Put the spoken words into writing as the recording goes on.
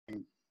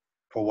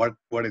for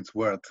what it's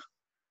worth.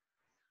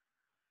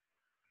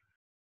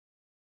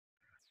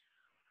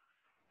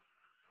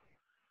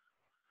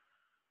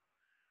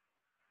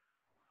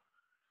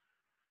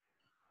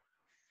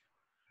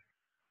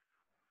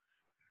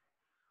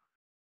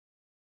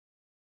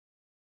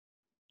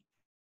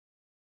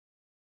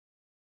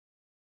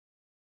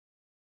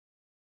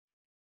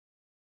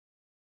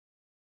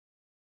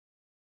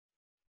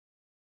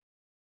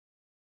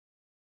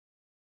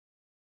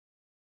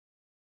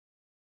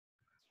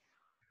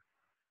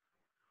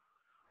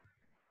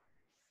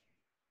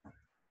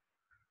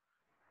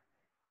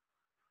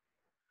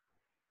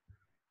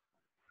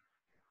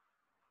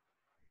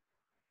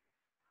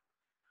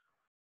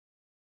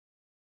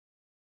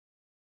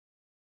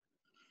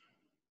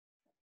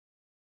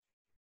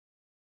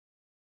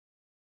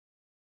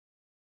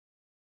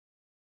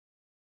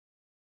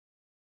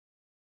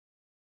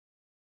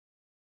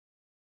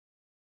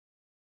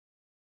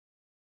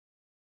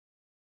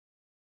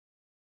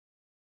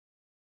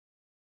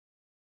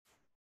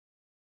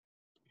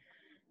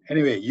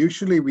 Anyway,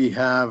 usually we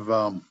have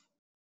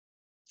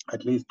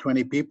at least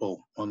 20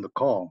 people on the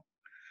call,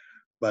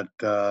 but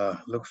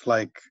looks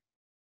like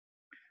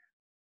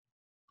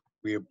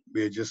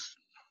we're just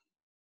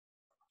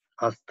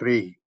us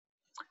three.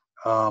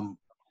 So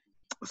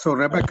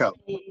Rebecca,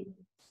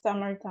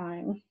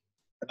 Summertime.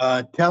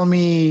 tell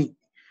me,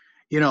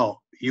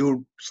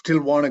 you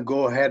still want to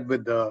go ahead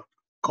with the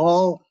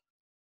call?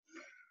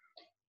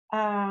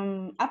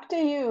 Up to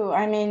you.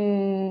 I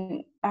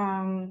mean,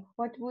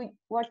 what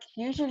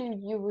usually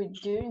you would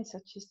do in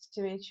such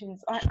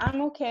situations?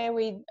 I'm okay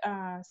with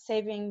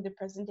saving the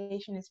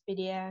presentation as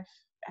PDF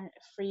and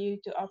for you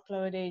to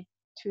upload it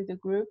to the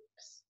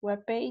group's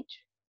webpage.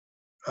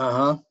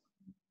 Uh-huh.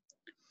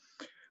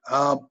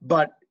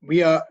 But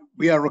we are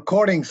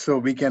recording, so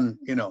we can,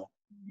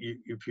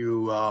 if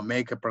you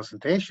make a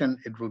presentation,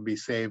 it will be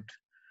saved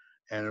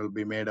and it will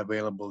be made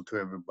available to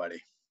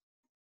everybody.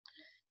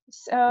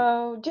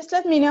 So just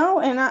let me know,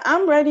 and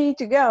I'm ready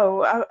to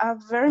go. I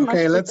very much.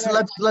 Okay,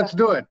 let's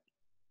do it.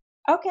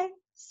 Okay,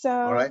 so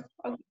all right.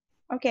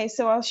 Okay,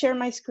 so I'll share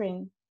my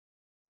screen.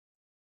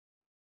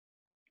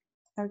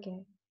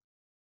 Okay.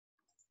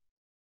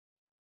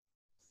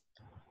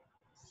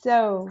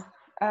 So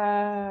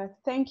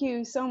thank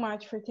you so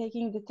much for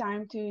taking the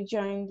time to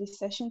join this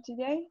session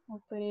today.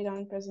 I'll put it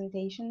on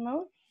presentation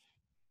mode.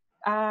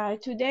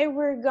 Today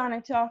we're going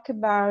to talk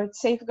about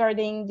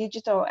safeguarding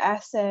digital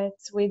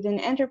assets with an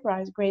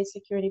enterprise-grade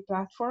security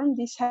platform.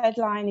 This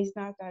headline is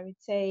not, I would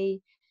say,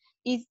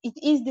 it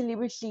is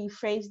deliberately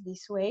phrased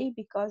this way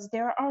because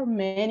there are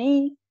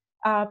many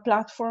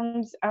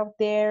platforms out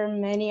there,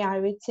 many, I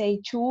would say,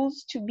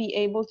 tools to be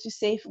able to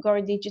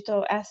safeguard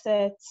digital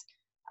assets.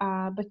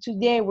 But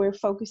today we're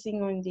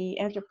focusing on the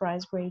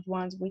enterprise-grade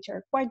ones, which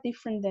are quite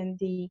different than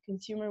the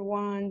consumer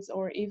ones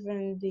or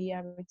even the,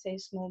 I would say,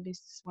 small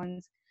business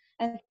ones.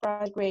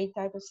 Enterprise-grade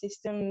type of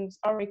systems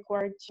are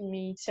required to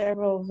meet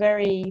several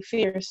very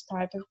fierce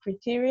type of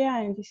criteria,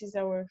 and this is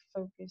our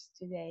focus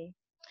today.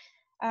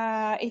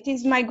 It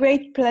is my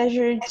great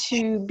pleasure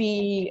to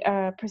be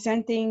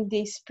presenting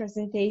this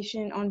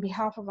presentation on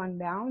behalf of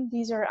Unbound.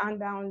 These are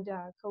Unbound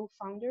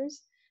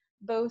co-founders.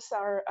 Both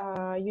are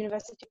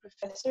university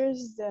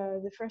professors.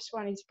 The first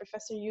one is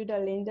Professor Yuda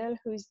Lindell,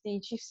 who's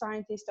the Chief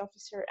Scientist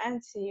Officer and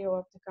CEO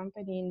of the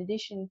company, in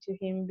addition to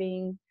him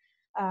being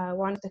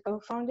one of the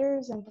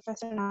co-founders, and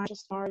Professor Nigel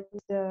Smart is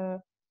the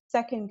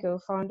second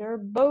co-founder.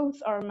 Both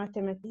are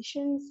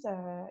mathematicians,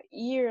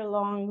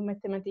 year-long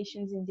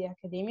mathematicians in the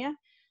academia,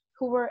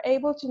 who were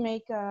able to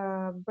make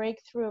a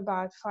breakthrough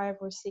about 5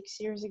 or 6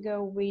 years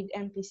ago with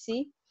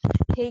MPC,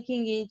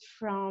 taking it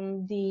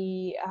from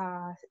the,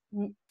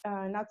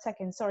 not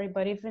seconds, sorry,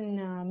 but even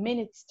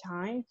minutes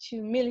time to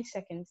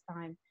milliseconds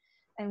time.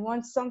 And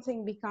once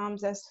something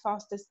becomes as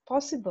fast as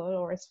possible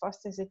or as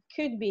fast as it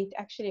could be, it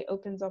actually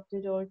opens up the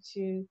door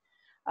to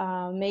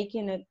make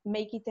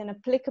it an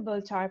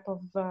applicable type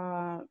of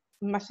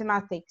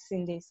mathematics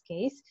in this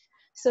case.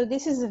 So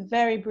this is a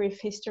very brief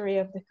history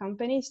of the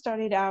company. It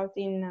started out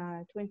in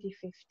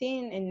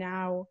 2015, and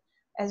now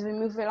as we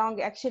move along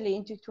actually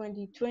into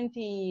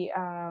 2020,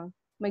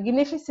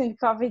 magnificent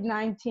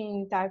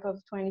COVID-19 type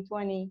of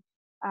 2020,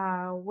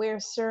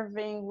 we're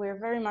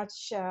very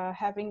much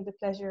having the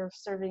pleasure of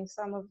serving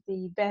some of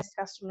the best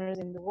customers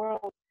in the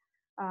world.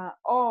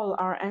 All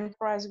are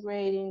enterprise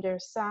grade in their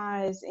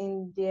size,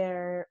 in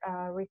their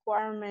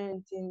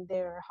requirement, in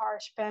their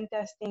harsh pen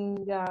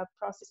testing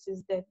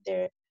processes that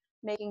they're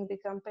making the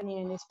company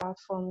and its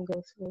platform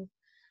go through.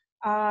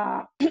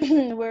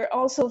 We're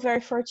also very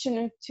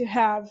fortunate to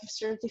have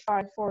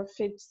certified for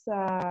FIPS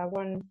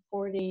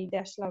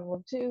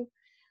 140-level 2.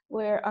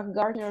 We're a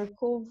Gartner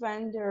Cool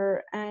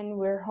vendor, and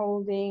we're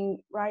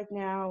holding right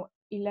now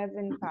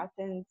 11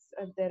 patents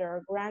that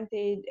are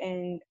granted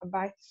and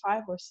about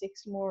 5 or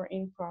 6 more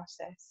in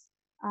process.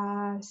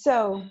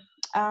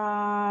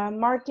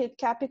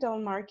 Capital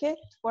market,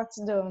 what's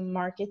the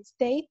market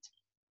state?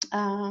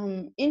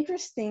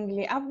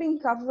 Interestingly, I've been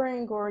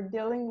covering or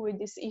dealing with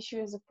this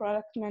issue as a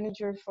product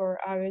manager for,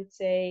 I would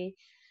say,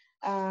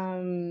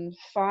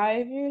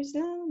 5 years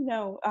now.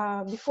 No,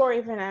 before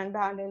even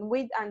Unbound, and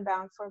with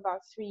Unbound for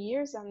about 3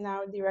 years. I'm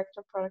now Director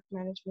of Product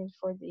Management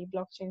for the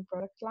blockchain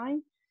product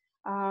line,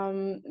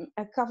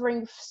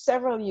 covering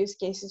several use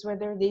cases,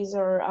 whether these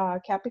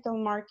are capital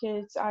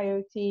markets,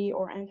 IoT,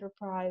 or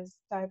enterprise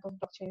type of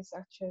blockchain,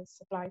 such as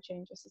supply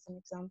chain, just as an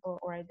example,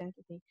 or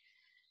identity.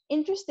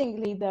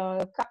 Interestingly,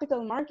 the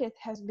capital market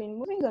has been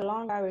moving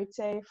along, I would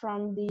say,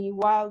 from the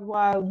wild,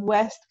 wild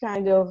west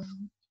kind of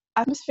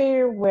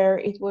atmosphere where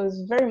it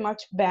was very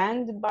much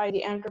banned by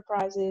the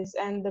enterprises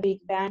and the big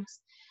banks.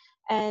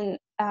 And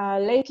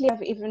lately,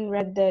 I've even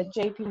read that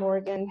JP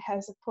Morgan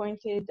has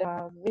appointed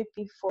a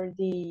VP for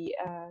the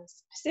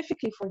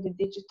specifically for the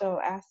digital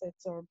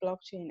assets or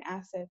blockchain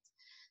assets.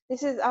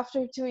 This is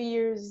after 2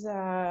 years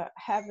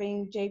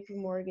having JP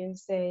Morgan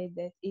say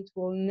that it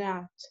will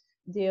not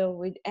deal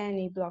with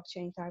any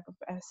blockchain type of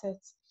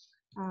assets.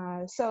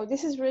 So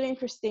this is really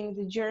interesting,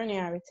 the journey,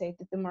 I would say,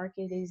 that the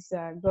market is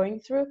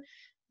going through.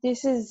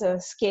 This is a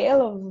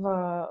scale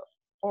of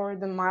or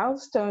the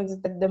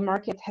milestones that the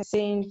market has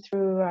seen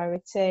through, I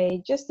would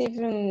say, just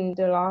even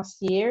the last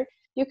year.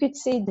 You could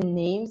see the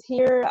names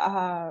here,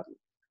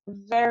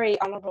 very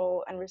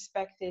honorable and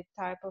respected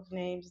type of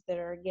names that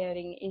are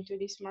getting into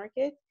this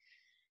market.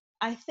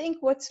 I think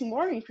what's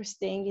more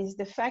interesting is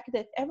the fact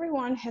that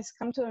everyone has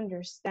come to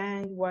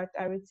understand what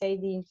I would say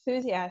the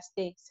enthusiasts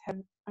have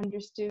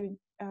understood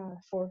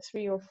for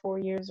 3 or 4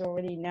 years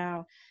already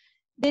now.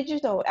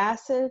 Digital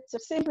assets are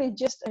simply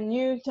just a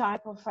new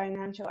type of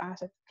financial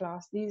asset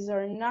class. These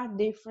are not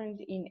different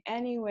in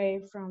any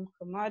way from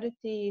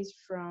commodities,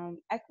 from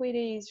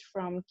equities,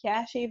 from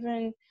cash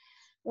even.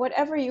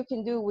 Whatever you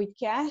can do with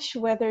cash,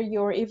 whether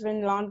you're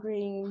even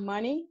laundering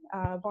money,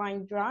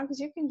 buying drugs,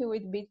 you can do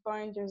with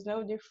Bitcoin. There's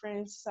no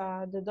difference.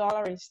 The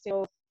dollar is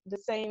still the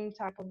same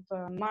type of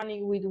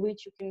money with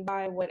which you can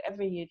buy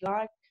whatever you'd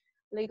like,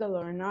 legal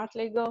or not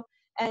legal.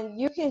 And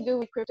you can do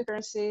with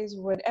cryptocurrencies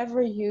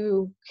whatever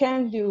you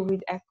can do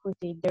with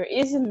equity. There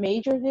is a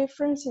major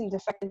difference in the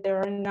fact that there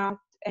are not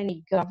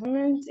any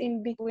governments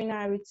in between,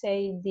 I would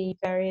say, the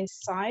various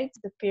sides,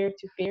 the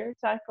peer-to-peer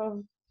type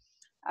of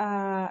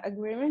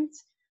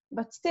agreements.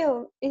 But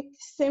still,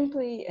 it's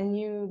simply a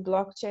new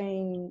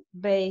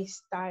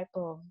blockchain-based type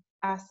of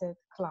asset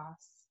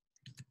class.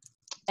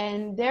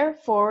 And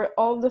therefore,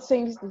 all the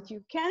things that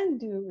you can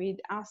do with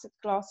asset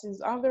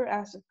classes, other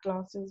asset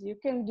classes, you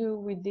can do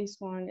with this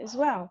one as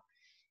well.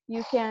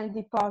 You can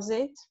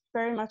deposit,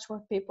 very much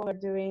what people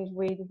are doing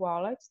with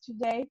wallets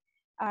today.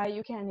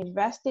 You can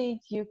invest it.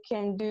 You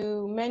can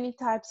do many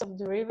types of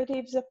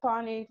derivatives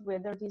upon it,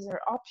 whether these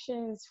are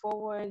options,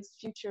 forwards,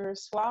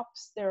 futures,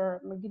 swaps. There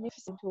are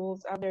magnificent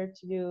tools out there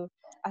to do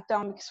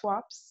atomic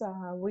swaps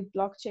with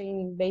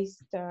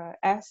blockchain-based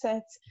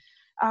assets.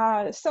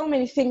 So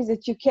many things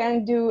that you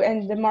can do,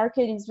 and the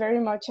market is very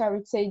much, I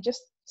would say,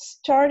 just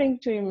starting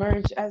to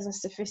emerge as a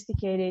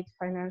sophisticated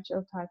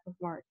financial type of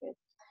market.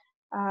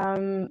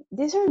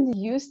 These are the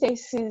use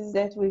cases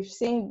that we've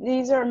seen.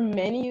 These are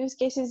many use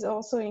cases,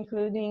 also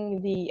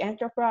including the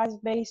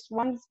enterprise-based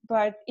ones.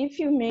 But if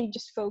you may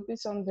just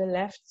focus on the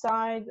left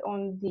side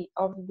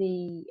of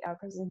the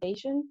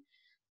presentation,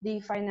 the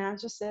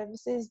financial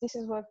services, this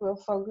is what we'll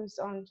focus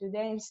on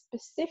today. And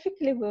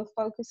specifically, we'll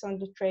focus on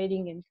the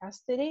trading and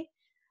custody.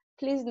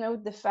 Please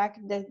note the fact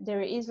that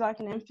there is like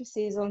an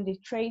emphasis on the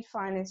trade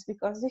finance,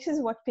 because this is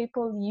what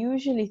people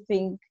usually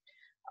think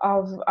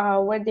of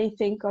when they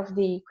think of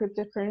the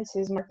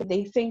cryptocurrencies market.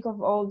 They think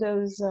of all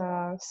those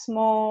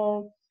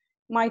small,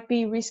 might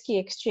be risky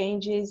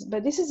exchanges,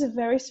 but this is a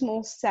very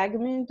small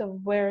segment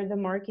of where the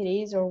market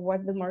is or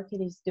what the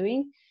market is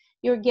doing.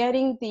 You're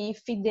getting the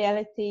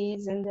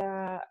Fidelities and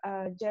the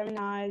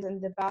Geminis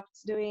and the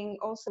BAPs doing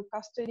also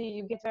custody.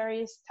 You get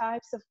various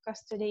types of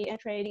custody and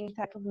trading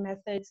type of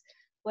methods,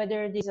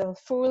 whether these are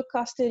full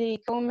custody,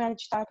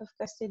 co-managed type of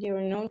custody,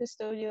 or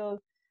non-custodial.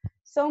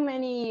 So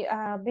many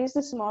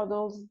business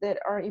models that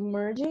are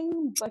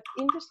emerging, but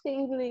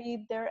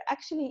interestingly, they're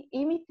actually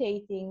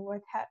imitating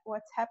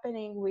what's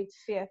happening with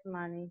fiat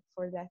money,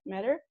 for that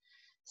matter.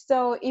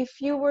 So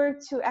if you were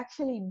to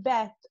actually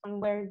bet on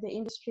where the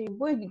industry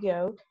would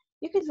go,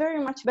 you could very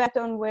much bet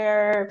on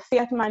where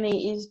fiat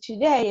money is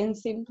today and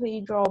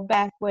simply draw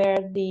back where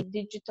the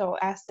digital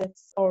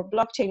assets or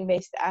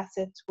blockchain-based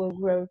assets will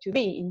grow to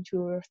be in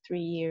 2 or 3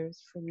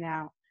 years from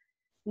now.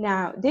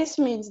 Now, this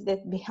means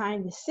that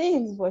behind the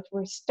scenes, what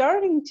we're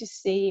starting to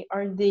see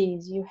are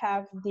these. You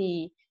have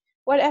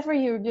whatever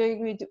you're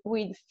doing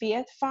with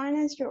fiat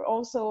finance, you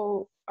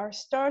also are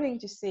starting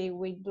to see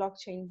with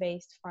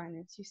blockchain-based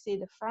finance. You see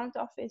the front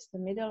office, the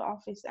middle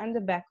office, and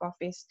the back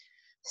office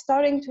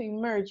starting to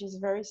emerge as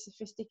very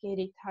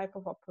sophisticated type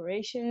of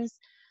operations.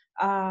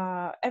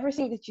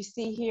 Everything that you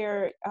see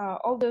here,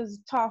 all those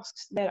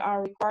tasks that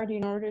are required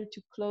in order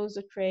to close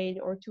a trade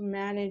or to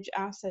manage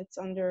assets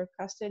under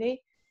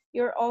custody,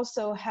 you're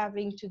also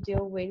having to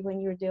deal with when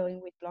you're dealing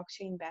with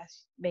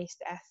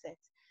blockchain-based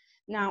assets.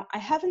 Now, I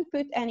haven't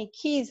put any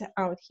keys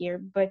out here,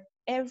 but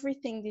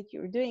everything that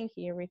you're doing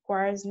here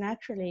requires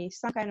naturally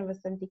some kind of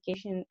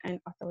authentication and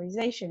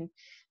authorization.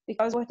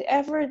 because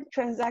whatever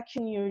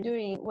transaction you're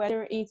doing,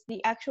 whether it's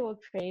the actual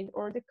trade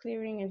or the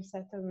clearing and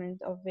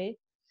settlement of it,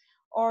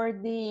 or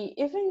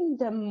even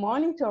the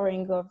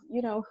monitoring of,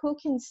 who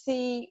can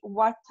see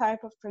what type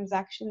of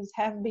transactions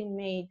have been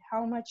made,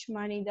 how much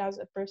money does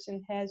a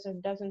person has or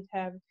doesn't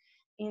have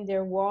in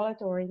their wallet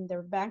or in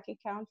their bank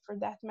account for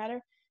that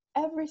matter.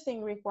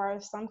 Everything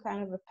requires some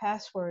kind of a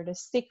password, a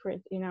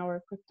secret in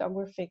our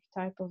cryptographic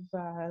type of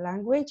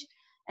language,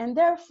 and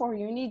therefore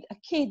you need a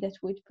key that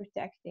would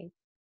protect it.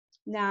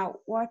 Now,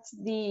 what's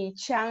the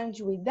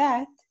challenge with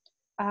that?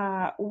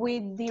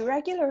 With the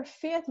regular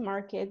fiat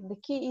market, the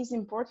key is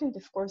important.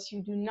 Of course,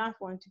 you do not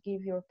want to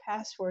give your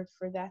password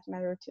for that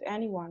matter to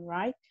anyone,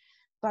 right?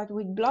 But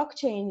with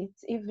blockchain,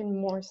 it's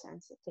even more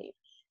sensitive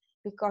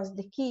because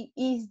the key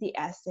is the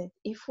asset.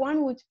 If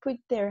one would put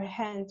their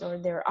hands or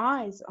their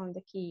eyes on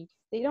the key,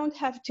 they don't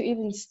have to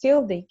even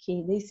steal the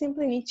key. They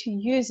simply need to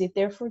use it.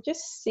 Therefore,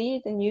 just see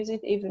it and use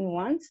it even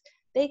once.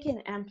 They can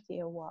empty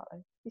a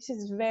wallet. This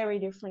is very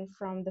different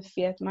from the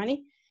fiat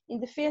money. In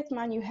the fiat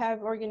money, you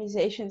have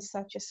organizations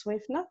such as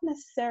SWIFT, not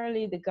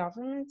necessarily the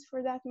governments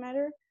for that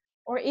matter,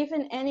 or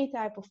even any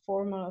type of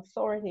formal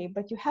authority,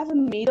 but you have a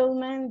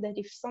middleman that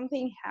if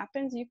something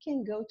happens, you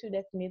can go to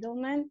that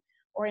middleman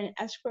or an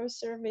escrow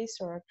service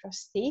or a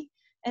trustee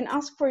and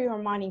ask for your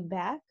money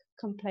back,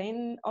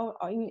 complain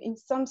in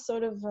some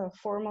sort of a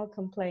formal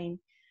complaint.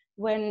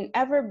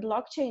 Whenever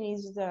blockchain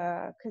is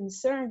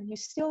concerned, you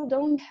still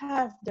don't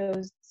have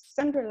those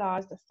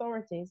centralized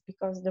authorities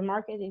because the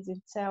market is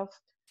itself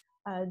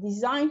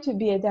designed to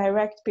be a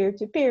direct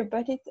peer-to-peer,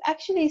 but it's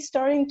actually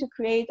starting to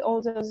create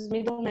all those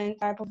middlemen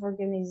type of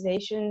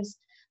organizations,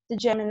 the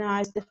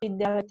Geminis, the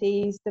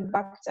Fidelities, the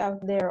Bucks out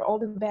there, all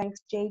the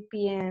banks,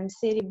 JPM,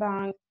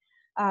 Citibank,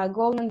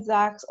 Goldman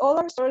Sachs, all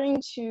are starting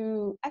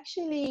to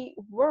actually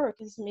work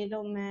as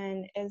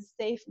middlemen, as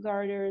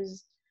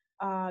safeguarders,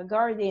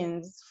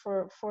 guardians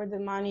for the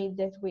money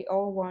that we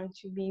all want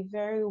to be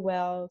very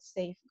well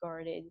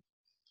safeguarded.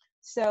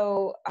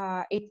 So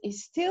it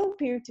is still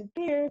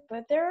peer-to-peer,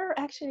 but there are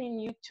actually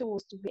new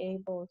tools to be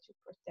able to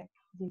protect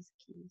these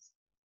keys.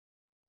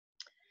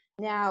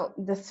 Now,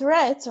 the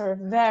threats are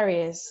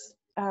various.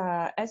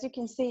 As you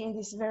can see in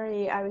this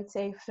very, I would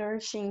say,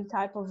 flourishing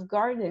type of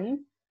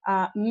garden,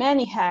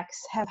 many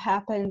hacks have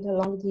happened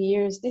along the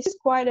years. This is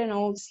quite an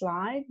old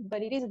slide,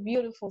 but it is a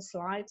beautiful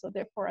slide, so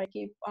therefore I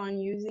keep on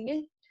using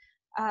it.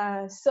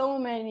 So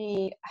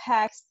many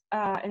hacks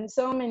and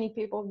so many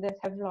people that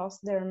have lost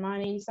their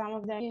money. Some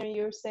of them,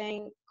 you're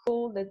saying,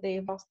 cool that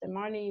they've lost their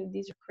money,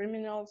 these are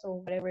criminals or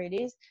whatever it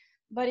is,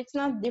 but it's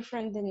not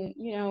different than,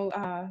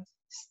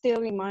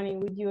 stealing money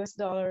with US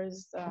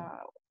dollars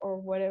or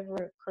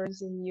whatever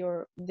currency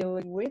you're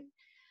dealing with.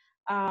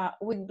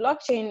 With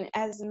blockchain,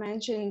 as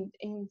mentioned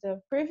in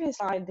the previous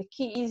slide, the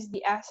key is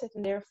the asset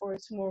and therefore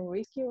it's more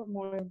risky or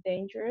more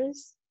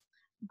dangerous.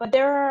 But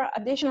there are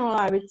additional,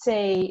 I would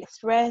say,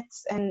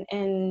 threats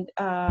and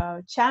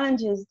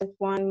challenges that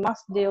one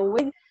must deal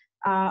with.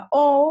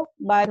 All,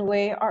 by the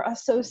way, are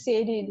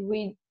associated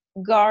with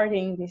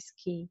guarding this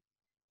key.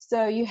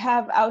 So you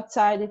have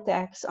outside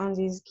attacks on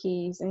these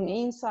keys and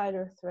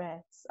insider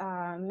threats.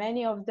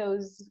 Many of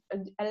those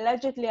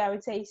allegedly, I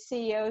would say,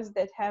 CEOs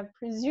that have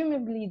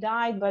presumably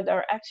died but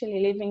are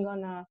actually living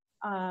on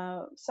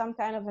some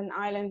kind of an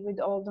island with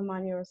all the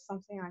money or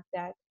something like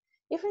that.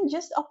 Even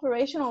just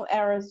operational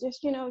errors,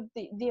 just,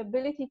 the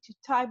ability to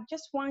type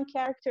just one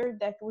character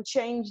that would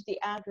change the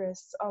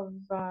address of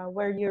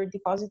where you're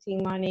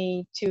depositing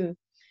money to.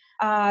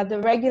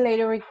 The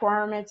regulatory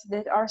requirements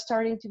that are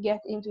starting to get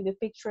into the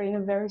picture in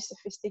a very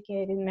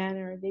sophisticated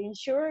manner. The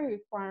insurer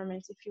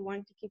requirements, if you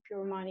want to keep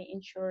your money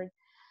insured.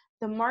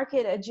 The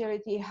market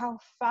agility, how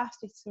fast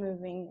it's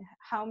moving,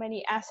 how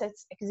many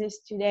assets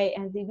exist today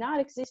and did not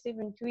exist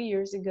even 2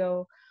 years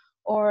ago.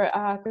 Or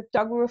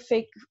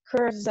cryptographic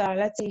curves,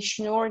 let's say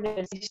Schnorr that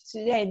exists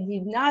today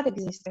did not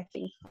exist, I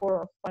think, 4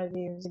 or 5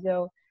 years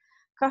ago.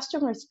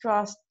 Customers'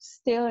 trust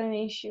still an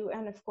issue,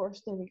 and of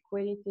course the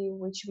liquidity,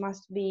 which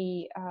must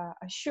be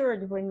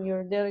assured when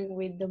you're dealing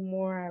with the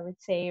more, I would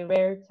say,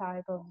 rare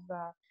type of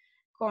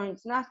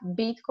coins, not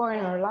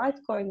Bitcoin or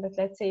Litecoin, but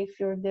let's say if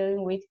you're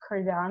dealing with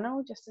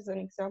Cardano, just as an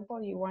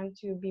example, you want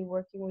to be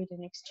working with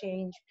an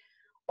exchange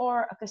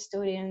or a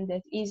custodian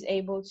that is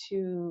able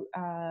to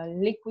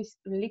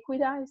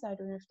liquidize, I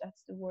don't know if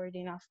that's the word,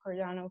 enough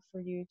Cardano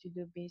for you to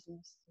do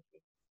business.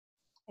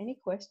 Any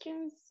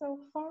questions so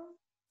far?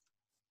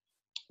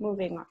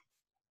 Moving on.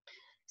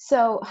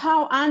 So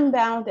how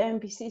Unbound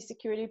MPC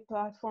security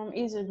platform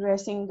is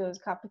addressing those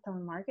capital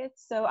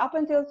markets. So up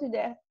until to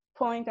that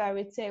point, I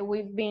would say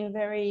we've been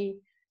very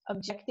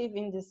objective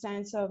in the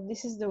sense of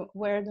this is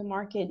where the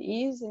market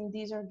is, and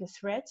these are the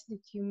threats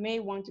that you may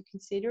want to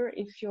consider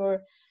if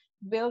you're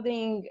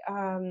building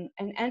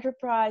an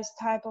enterprise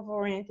type of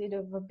oriented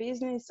of a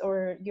business,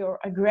 or you're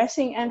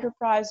addressing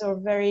enterprise or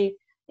very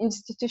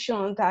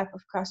institutional type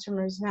of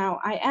customers. Now,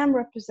 I am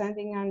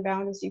representing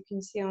Unbound, as you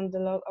can see on the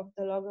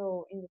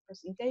logo in the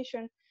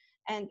presentation,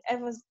 And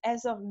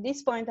as of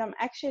this point, I'm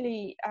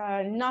actually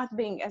not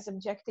being as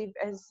objective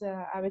as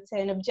I would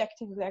say an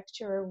objective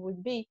lecturer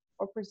would be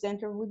or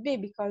presenter would be,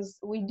 because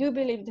we do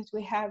believe that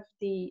we have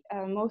the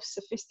most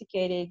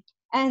sophisticated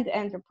and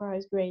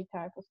enterprise grade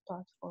type of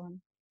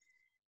platform.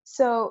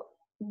 So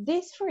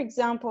this, for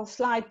example,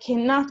 slide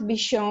cannot be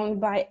shown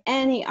by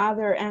any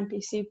other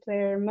MPC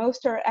player.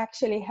 Most are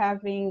actually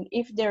having,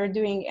 if they're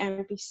doing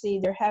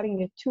MPC, they're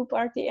having a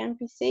two-party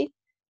MPC.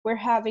 We're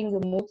having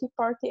a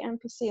multi-party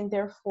MPC, and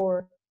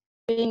therefore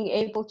being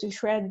able to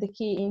shred the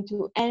key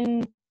into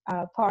n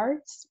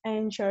parts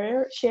and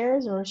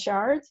shares or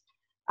shards.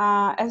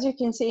 As you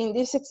can see in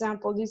this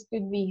example, this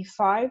could be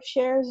 5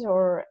 shares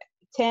or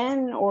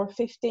 10 or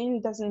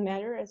 15, doesn't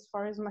matter as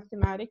far as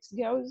mathematics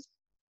goes.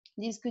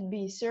 These could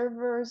be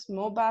servers,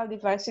 mobile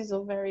devices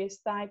of various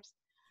types,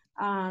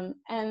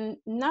 and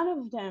none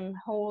of them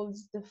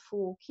holds the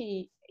full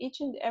key.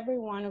 Each and every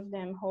one of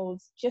them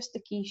holds just the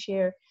key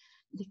share.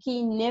 The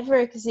key never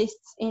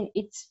exists in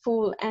its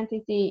full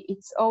entity.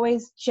 It's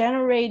always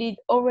generated,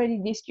 already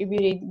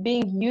distributed,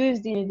 being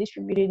used in a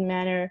distributed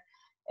manner,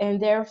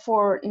 and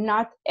therefore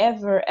not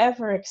ever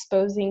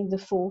exposing the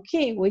full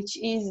key, which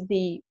is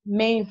the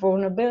main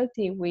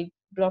vulnerability with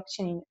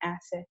blockchain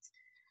assets.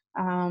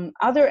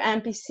 Other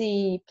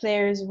MPC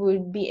players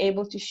would be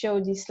able to show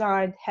this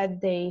slide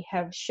had they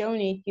have shown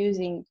it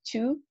using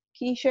 2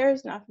 key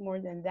shares, not more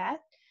than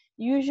that.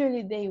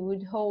 Usually they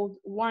would hold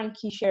 1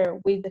 key share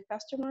with the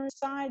customer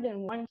side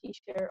and 1 key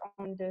share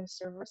on the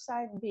server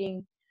side,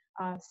 being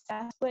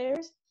SaaS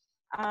players.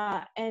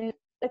 And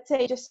let's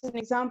say, just an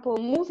example,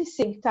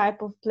 multi-sig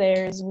type of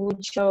players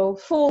would show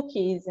full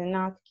keys and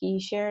not key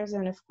shares.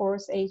 And of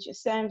course,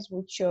 HSMs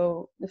would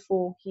show the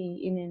full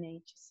key in an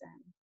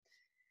HSM.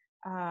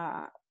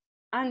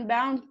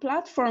 Unbound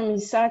platform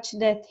is such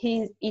that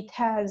it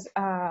has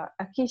a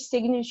key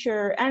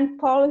signature and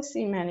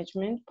policy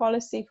management.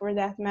 Policy, for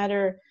that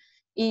matter,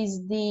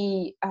 is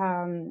the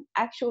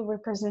actual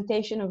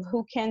representation of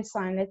who can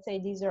sign. Let's say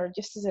these are,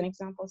 just as an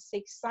example,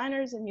 6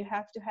 signers, and you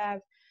have to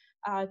have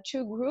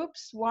 2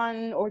 groups,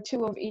 1 or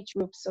 2 of each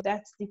group. So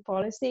that's the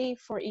policy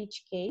for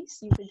each case.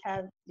 You could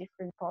have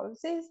different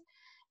policies.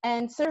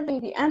 And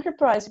serving the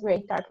enterprise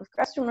grade type of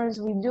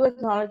customers, we do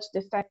acknowledge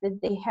the fact that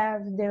they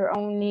have their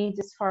own needs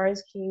as far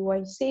as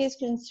KYC is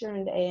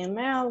concerned,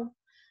 AML,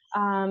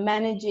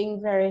 managing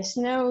various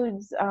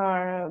nodes,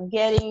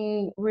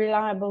 getting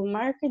reliable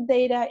market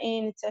data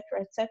in,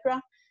 etc.,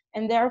 etc.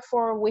 And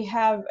therefore, we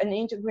have an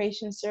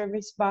integration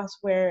service bus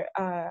where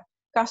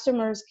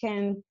customers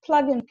can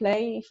plug and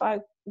play, if I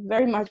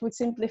very much would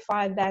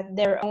simplify that,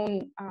 their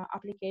own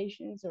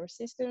applications or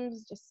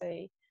systems, just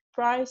say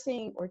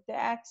pricing or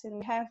tax, and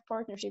we have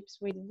partnerships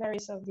with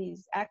various of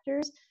these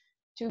actors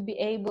to be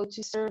able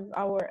to serve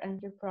our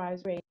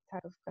enterprise grade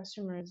type of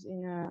customers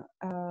in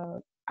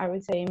a, I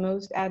would say,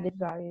 most added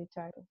value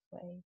type of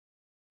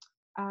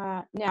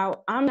way.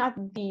 Now, I'm not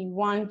the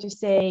one to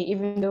say,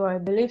 even though I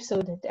believe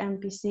so, that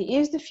MPC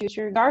is the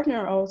future.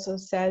 Gartner also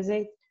says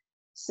it.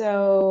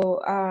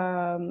 So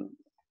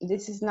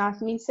this is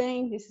not me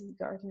saying, this is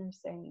Gartner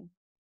saying.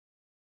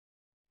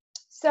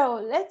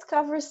 So let's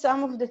cover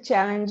some of the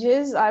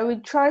challenges. I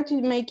would try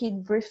to make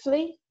it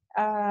briefly,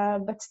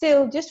 but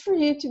still, just for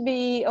you to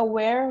be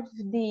aware of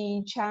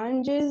the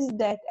challenges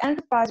that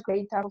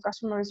enterprise-grade type of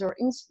customers or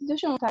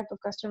institutional type of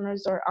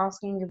customers are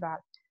asking about.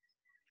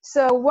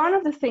 So one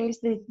of the things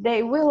that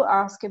they will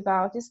ask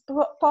about is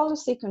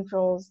policy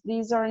controls.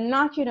 These are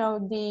not,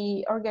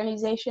 the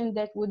organization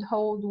that would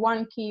hold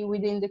 1 key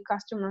within the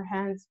customer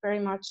hands, very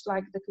much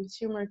like the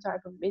consumer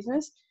type of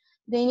business.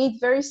 They need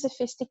very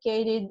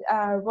sophisticated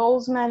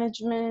roles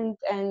management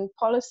and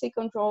policy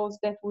controls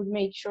that would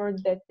make sure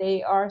that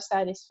they are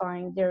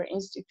satisfying their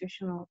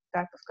institutional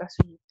type of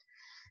customers.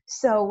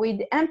 So with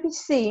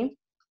MPC,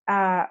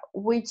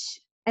 which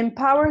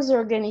empowers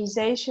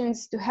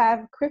organizations to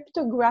have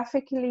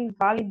cryptographically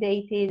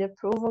validated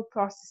approval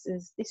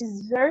processes. This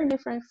is very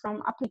different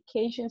from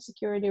application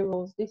security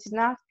rules. This is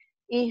not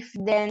if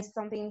then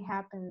something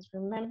happens.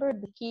 Remember,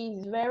 the key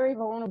is very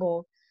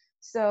vulnerable.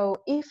 So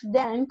if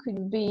then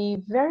could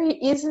be very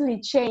easily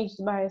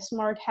changed by a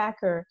smart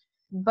hacker.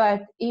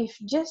 But if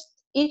just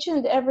each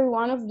and every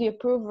one of the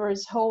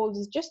approvers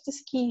holds just a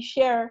key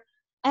share,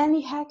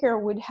 any hacker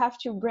would have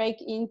to break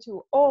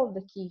into all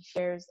the key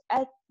shares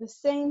at the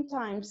same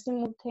time,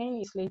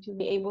 simultaneously, to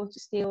be able to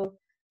steal,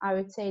 I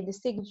would say, the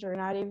signature,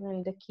 not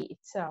even the key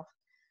itself.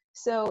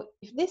 So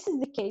if this is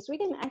the case, we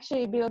can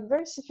actually build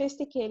very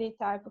sophisticated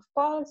type of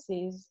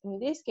policies. In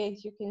this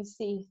case, you can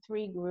see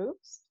 3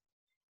 groups.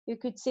 You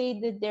could see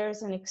that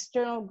there's an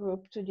external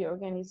group to the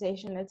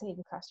organization, let's say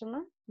the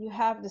customer. You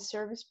have the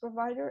service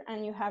provider,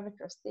 and you have a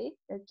trustee.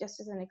 That,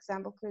 just as an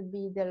example, could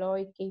be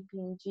Deloitte,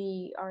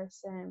 KPMG,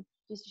 RSM,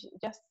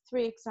 just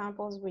 3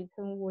 examples with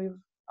whom we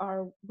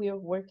are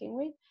working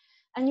with.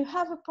 And you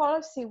have a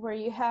policy where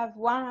you have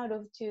 1 out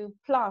of 2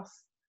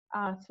 plus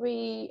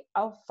 3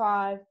 out of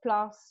 5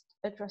 plus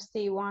a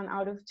trustee 1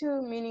 out of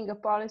 2, meaning a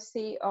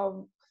policy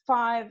of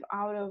 5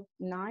 out of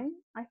 9,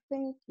 I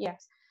think,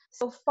 yes.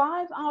 So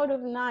 5 out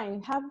of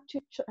 9 have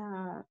to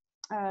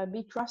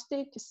be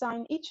trusted to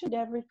sign each and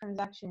every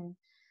transaction.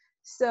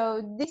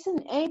 So this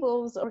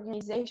enables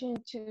organizations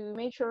to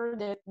make sure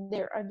that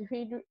they're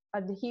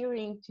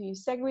adhering to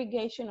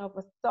segregation of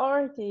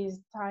authorities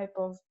type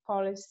of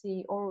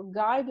policy or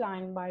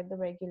guideline by the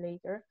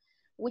regulator,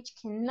 which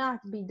cannot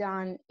be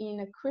done in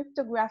a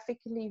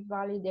cryptographically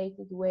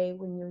validated way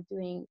when you're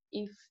doing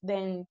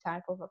if-then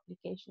type of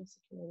application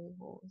security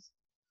rules.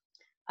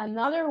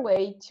 Another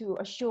way to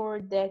assure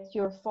that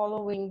you're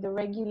following the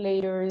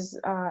regulators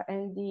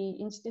and the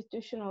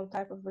institutional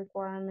type of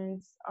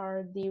requirements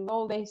are the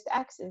role-based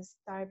access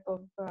type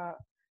of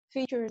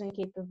features and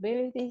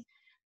capabilities,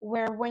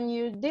 where when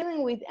you're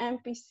dealing with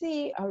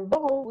MPC, a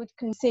role would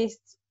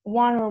consist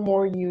one or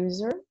more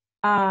user,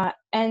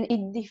 and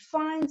it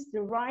defines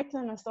the right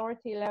and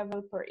authority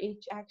level for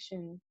each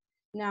action.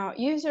 Now,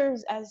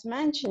 users, as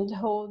mentioned,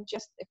 hold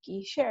just a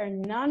key share.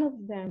 None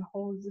of them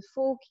hold the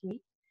full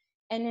key.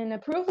 And an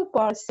approval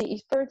policy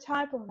is per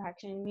type of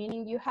action,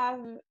 meaning you have,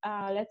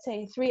 let's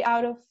say, 3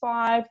 out of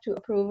 5 to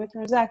approve a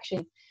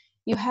transaction.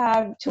 You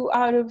have 2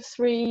 out of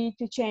 3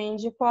 to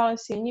change a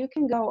policy, and you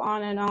can go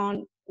on and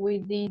on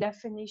with the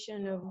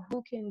definition of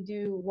who can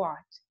do what.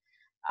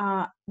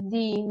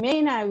 The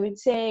main, I would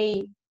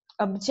say,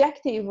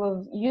 objective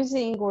of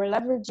using or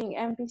leveraging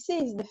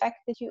MPC is the fact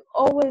that you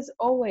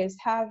always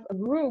have a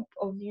group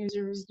of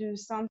users do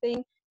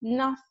something.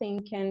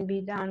 Nothing can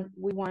be done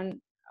with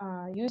one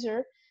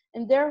user.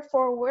 And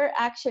therefore, we're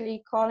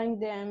actually calling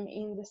them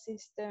in the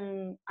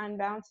system,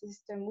 Unbound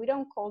system, we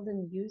don't call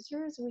them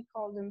users, we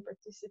call them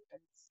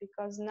participants,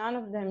 because none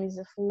of them is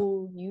a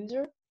full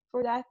user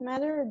for that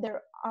matter. They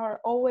are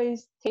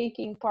always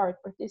taking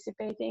part,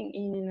 participating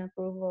in an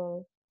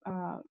approval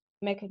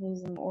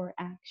mechanism or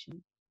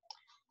action.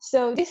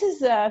 So this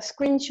is a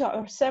screenshot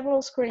or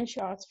several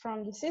screenshots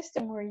from the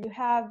system where you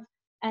have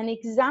an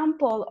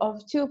example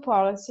of 2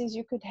 policies.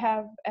 You could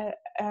have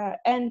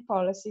n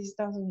policies,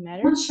 doesn't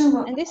matter. Not sure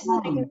what And this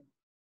is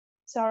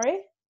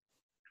sorry.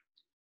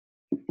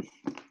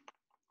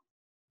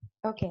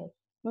 Okay,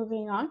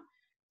 moving on.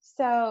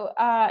 So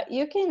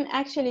you can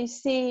actually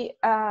see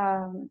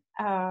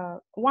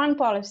one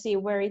policy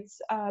where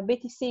it's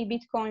BTC,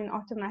 Bitcoin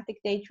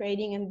automatic day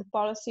trading, and the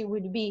policy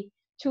would be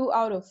 2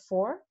 out of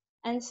 4.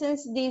 And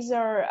since these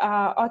are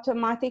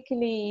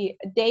automatically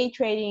day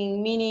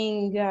trading,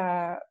 meaning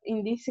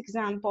in this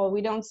example,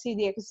 we don't see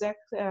the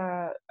exact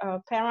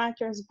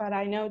parameters, but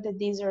I know that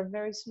these are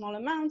very small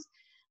amounts,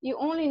 you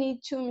only need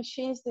 2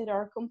 machines that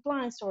are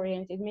compliance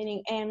oriented,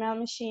 meaning AML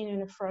machine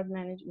and a fraud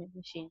management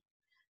machine.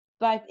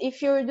 But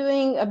if you're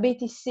doing a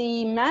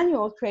BTC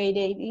manual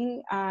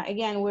trading,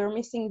 again, we're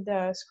missing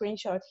the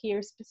screenshot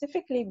here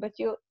specifically, but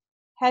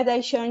had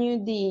I shown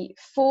you the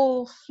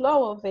full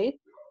flow of it,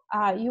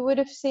 you would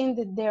have seen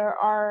that there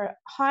are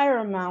higher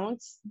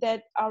amounts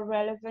that are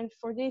relevant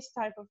for this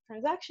type of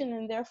transaction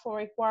and therefore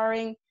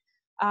requiring,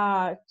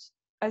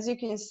 as you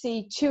can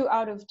see, 2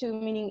 out of 2,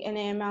 meaning an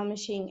AML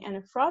machine and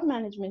a fraud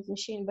management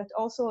machine, but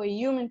also a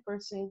human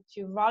person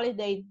to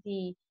validate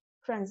the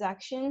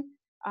transaction,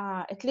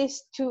 at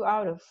least 2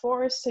 out of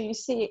 4. So you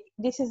see,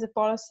 this is a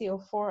policy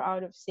of 4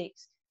 out of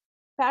 6.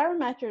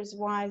 Parameters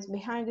wise,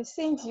 behind the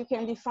scenes, you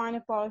can define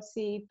a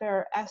policy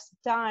per asset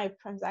type,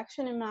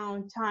 transaction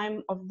amount,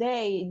 time of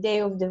day, day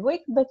of the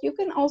week, but you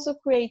can also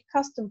create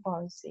custom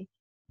policy.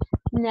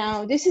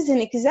 Now, this is an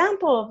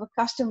example of a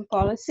custom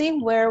policy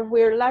where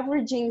we're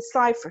leveraging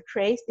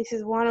CipherTrace. This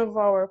is one of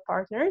our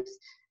partners,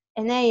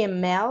 an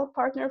AML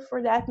partner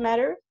for that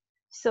matter.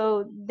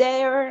 So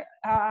they're,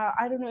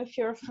 I don't know if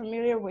you're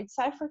familiar with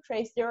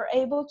CipherTrace, they're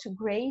able to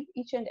grade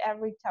each and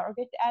every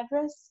target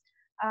address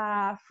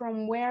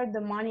from where the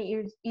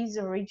money is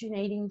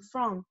originating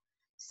from.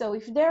 So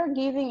if they're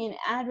giving an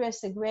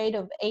address a grade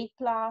of 8+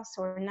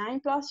 or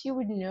 9+, you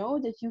would know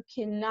that you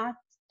cannot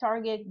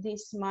target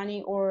this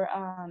money or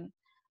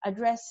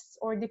address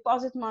or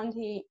deposit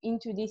money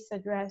into this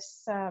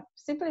address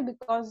simply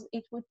because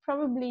it would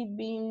probably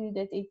mean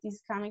that it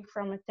is coming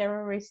from a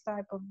terrorist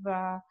type of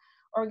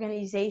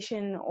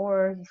organization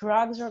or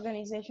drugs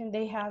organization.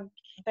 They have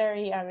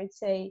very, I would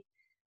say,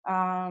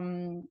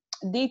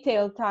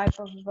 detailed type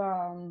of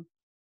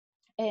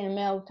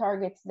AML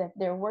targets that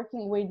they're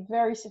working with,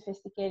 very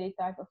sophisticated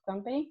type of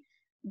company.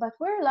 But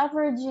we're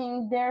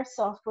leveraging their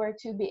software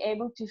to be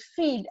able to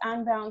feed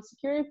Unbound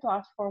security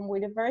platform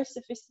with a very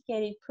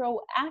sophisticated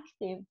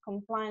proactive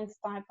compliance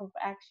type of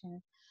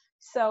action.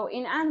 So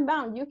in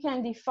Unbound, you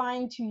can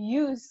define to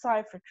use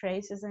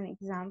CipherTrace as an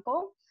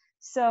example.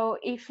 So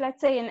if,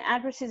 let's say, an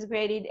address is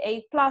graded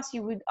 8+,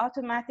 you would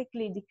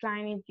automatically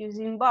decline it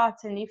using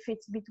bots. And if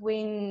it's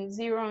between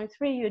 0 and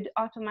 3, you'd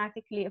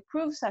automatically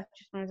approve such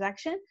a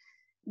transaction.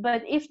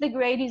 But if the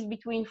grade is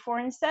between 4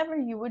 and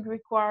 7, you would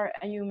require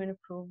a human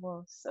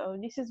approval. So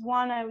this is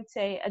one, I would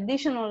say,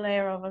 additional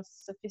layer of a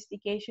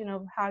sophistication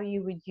of how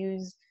you would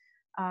use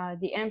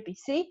the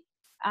MPC.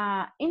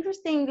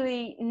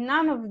 Interestingly,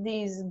 none of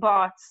these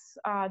bots,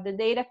 the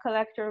data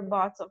collector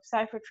bots of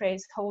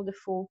CipherTrace, hold the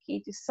full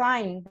key to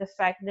sign the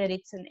fact that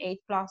it's an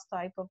 8+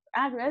 type of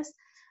address.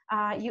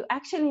 You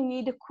actually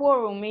need a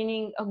quorum,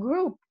 meaning a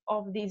group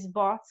of these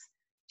bots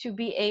to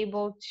be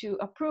able to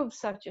approve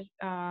such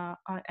a,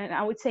 and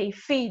I would say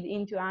feed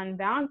into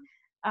Unbound.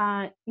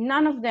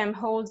 None of them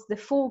holds the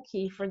full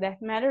key for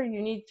that matter.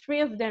 You need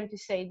 3 of them to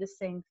say the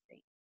same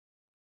thing.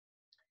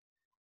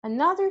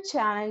 Another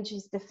challenge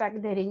is the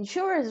fact that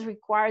insurers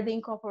require the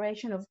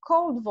incorporation of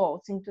cold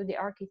vaults into the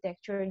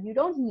architecture. You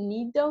don't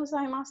need those,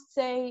 I must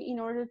say, in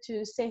order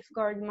to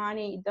safeguard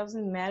money. It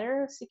doesn't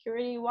matter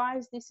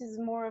security-wise. This is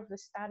more of the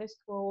status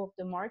quo of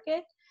the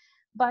market.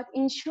 But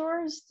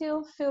insurers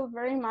still feel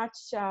very much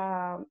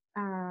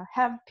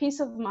have peace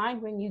of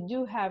mind when you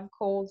do have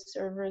cold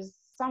servers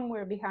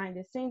somewhere behind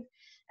the scenes.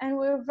 And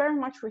we're very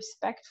much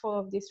respectful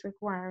of this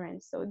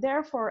requirement. So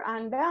therefore,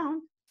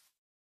 Unbound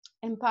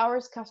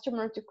empowers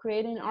customer to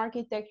create an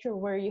architecture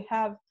where you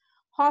have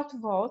hot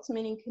vaults,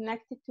 meaning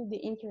connected to the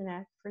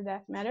internet for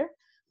that matter,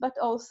 but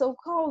also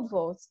cold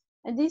vaults.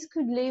 And these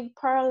could live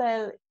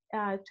parallel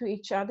to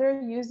each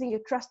other using a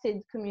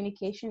trusted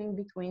communication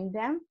between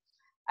them.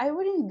 I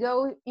wouldn't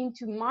go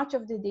into much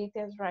of the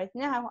details right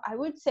now. I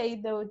would say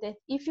though that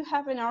if you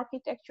have an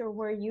architecture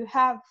where you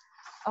have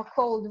a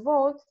cold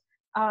vault,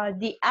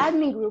 the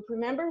admin group,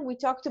 remember we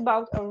talked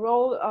about a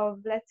role of,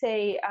 let's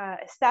say,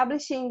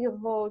 establishing a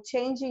vault,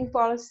 changing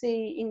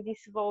policy in this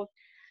vault.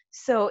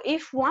 So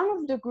if one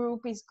of the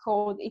group is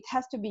cold, it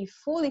has to be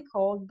fully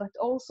cold, but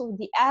also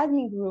the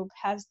admin group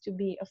has to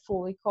be a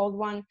fully cold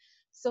one.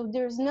 So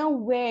there's no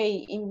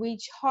way in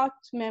which hot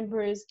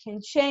members can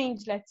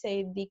change, let's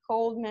say, the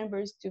cold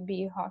members to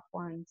be hot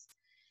ones.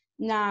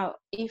 Now,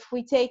 if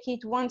we take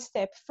it one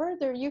step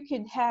further, you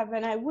could have,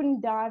 and I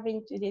wouldn't dive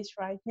into this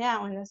right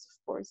now, and as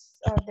of course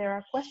there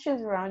are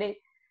questions around it,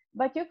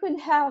 but you could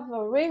have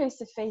a really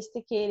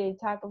sophisticated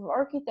type of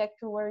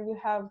architecture where you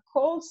have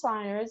cold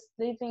signers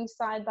living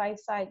side by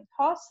side with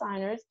hot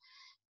signers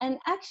and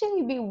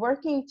actually be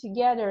working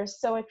together.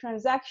 So a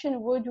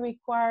transaction would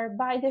require,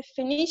 by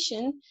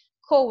definition,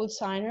 cold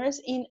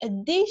signers in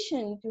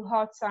addition to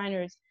hot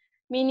signers,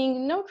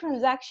 meaning no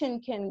transaction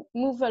can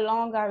move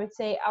along, I would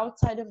say,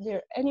 outside of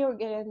any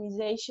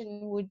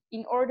organization would,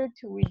 in order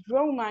to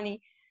withdraw money,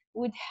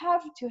 would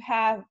have to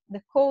have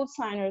the cold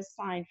signers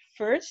sign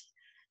first,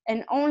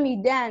 and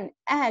only then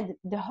add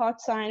the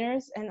hot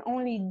signers, and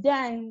only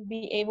then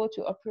be able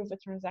to approve a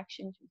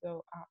transaction to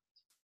go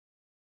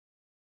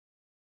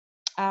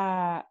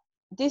out.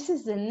 This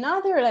is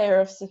another layer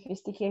of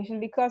sophistication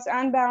because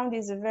Unbound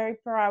is a very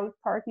proud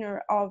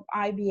partner of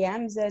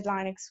IBM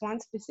Z-Line X1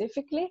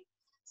 specifically.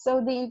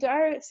 So the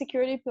entire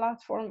security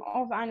platform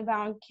of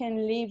Unbound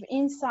can live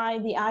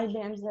inside the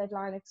IBM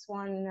Z-Line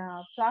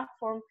X1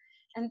 platform,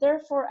 and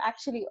therefore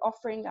actually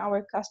offering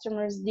our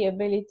customers the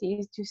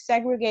ability to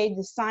segregate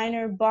the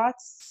signer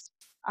bots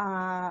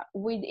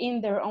within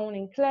their own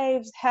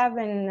enclaves, have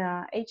an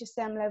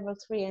HSM level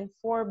 3 and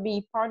 4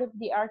 be part of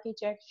the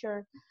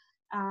architecture,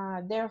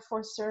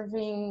 therefore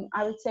serving,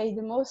 I would say,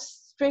 the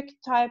most strict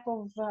type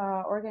of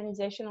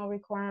organizational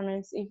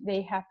requirements if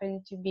they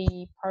happen to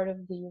be part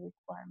of the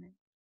requirement.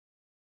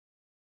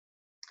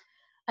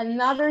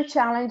 Another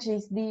challenge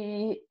is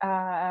the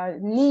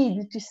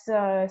need to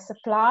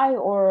supply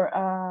or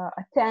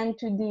attend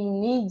to the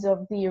needs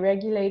of the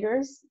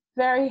regulators.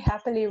 Very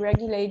happily,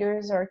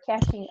 regulators are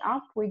catching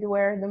up with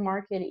where the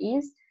market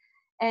is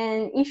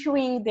and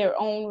issuing their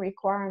own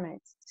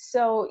requirements.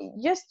 So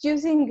just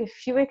using a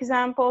few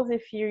examples,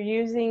 if you're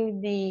using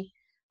the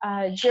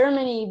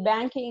Germany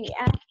Banking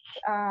Act,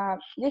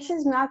 this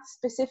is not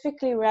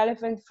specifically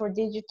relevant for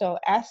digital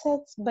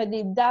assets, but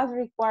it does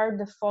require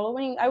the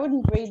following. I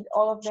wouldn't read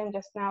all of them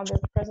just now. The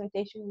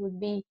presentation would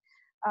be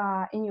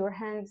in your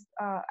hands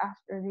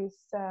after this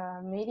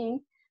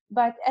meeting.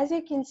 But as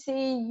you can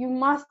see, you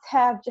must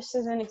have, just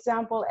as an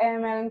example,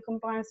 AML and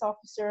compliance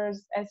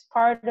officers as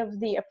part of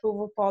the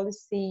approval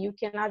policy. You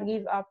cannot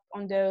give up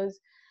on those.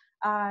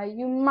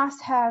 You must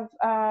have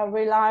a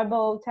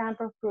reliable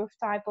tamper-proof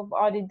type of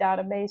audit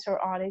database or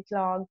audit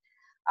log.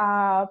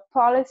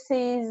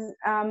 Policies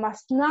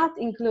must not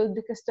include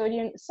the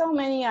custodian. So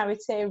many, I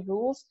would say,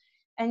 rules.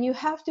 And you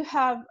have to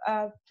have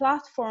a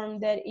platform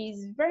that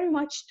is very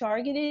much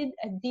targeted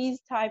at these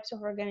types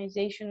of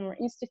organization or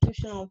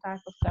institutional type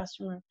of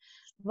customer.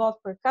 Vault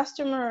per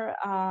customer,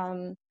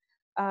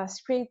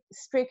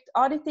 strict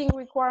auditing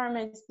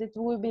requirements that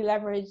will be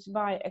leveraged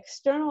by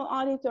external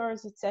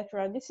auditors,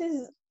 etc. This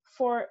is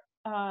for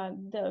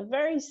the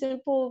very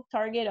simple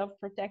target of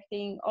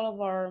protecting all of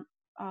our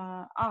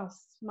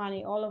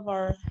money, all of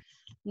our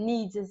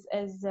needs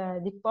as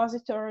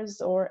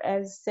depositors or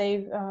as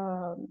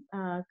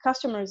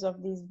customers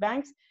of these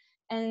banks.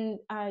 And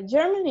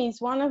Germany is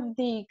one of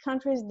the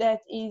countries that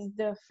is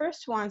the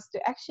first ones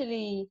to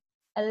actually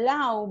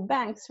allow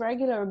banks,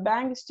 regular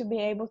banks, to be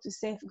able to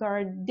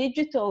safeguard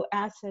digital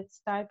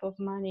assets type of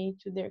money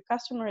to their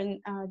customer, and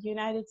the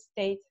United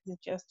States has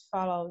just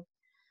followed.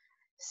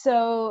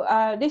 So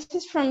this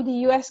is from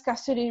the US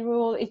custody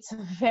rule. It's a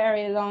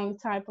very long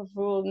type of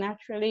rule,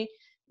 naturally,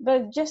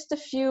 but just a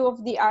few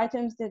of the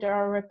items that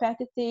are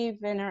repetitive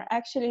and are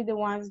actually the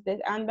ones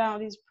that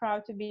Unbound is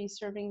proud to be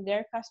serving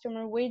their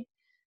customer with.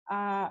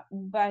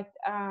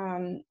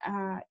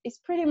 It's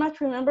pretty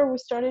much, remember we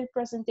started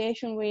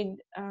presentation with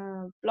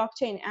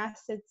blockchain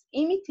assets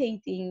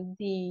imitating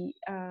the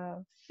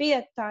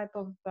fiat type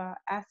of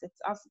asset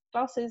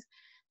classes,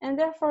 and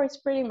therefore it's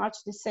pretty much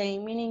the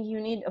same, meaning you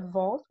need a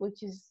vault,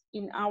 which is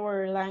in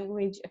our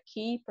language a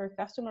key per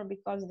customer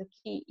because the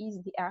key is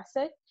the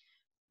asset.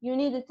 You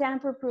need a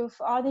tamper-proof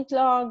audit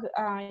log.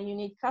 You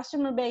need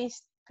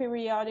customer-based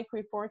periodic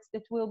reports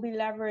that will be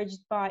leveraged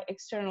by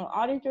external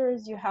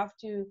auditors. You have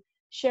to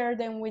share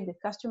them with the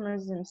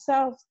customers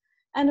themselves.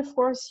 And of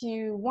course,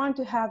 you want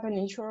to have an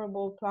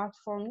insurable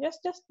platform,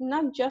 just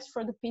not just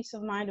for the peace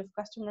of mind of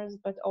customers,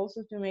 but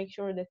also to make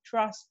sure that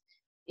trust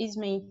is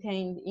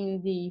maintained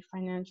in the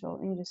financial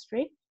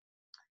industry.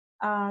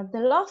 The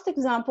last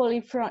example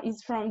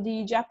is from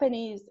the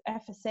Japanese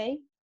FSA.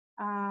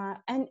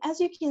 And as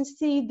you can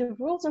see, the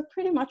rules are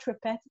pretty much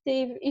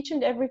repetitive. Each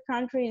and every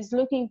country is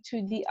looking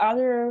to the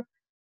other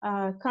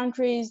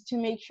countries to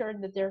make sure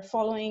that they're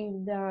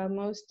following the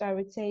most, I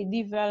would say,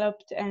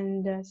 developed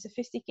and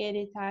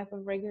sophisticated type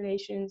of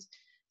regulations.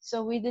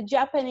 So with the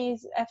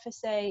Japanese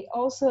FSA,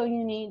 also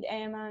you need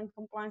AML and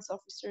compliance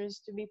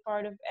officers to be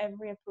part of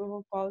every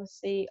approval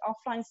policy.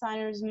 Offline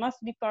signers must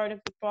be part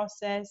of the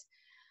process.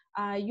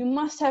 You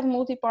must have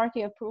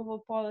multi-party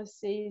approval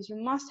policies. You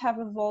must have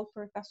a vault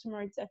per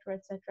customer, etc.,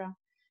 etc.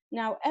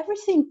 Now,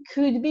 everything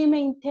could be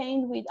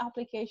maintained with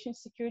application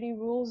security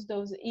rules,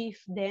 those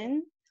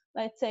if-then.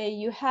 Let's say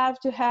you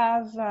have to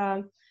have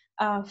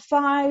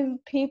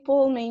 5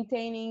 people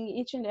maintaining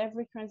each and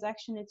every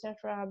transaction,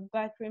 etc.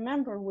 But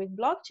remember, with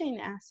blockchain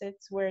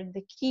assets, where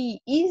the key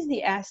is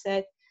the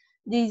asset,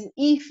 these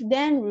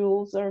if-then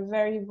rules are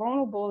very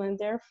vulnerable, and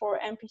therefore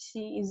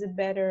MPC is a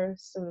better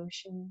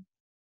solution.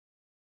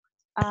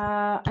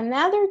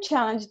 Another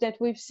challenge that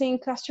we've seen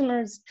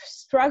customers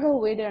struggle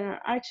with and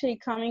are actually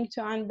coming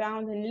to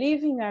Unbound and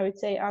leaving, I would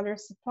say, other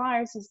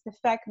suppliers is the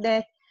fact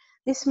that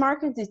this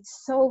market is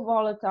so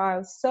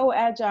volatile, so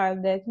agile,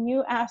 that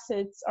new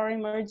assets are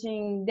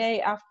emerging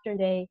day after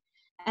day.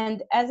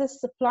 And as a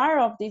supplier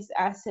of these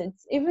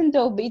assets, even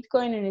though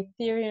Bitcoin and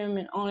Ethereum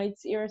and all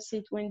its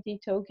ERC20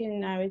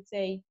 token, I would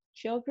say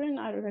children,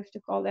 I don't have to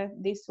call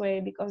that this way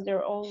because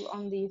they're all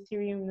on the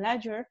Ethereum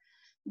ledger,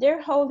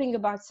 they're holding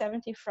about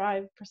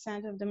 75%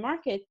 of the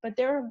market, but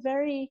there are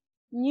very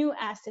new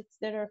assets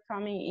that are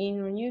coming in,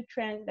 or new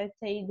trends, let's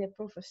say the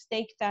proof of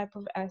stake type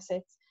of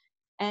assets.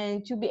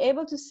 And to be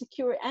able to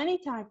secure any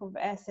type of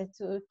asset,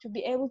 to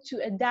be able to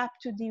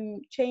adapt to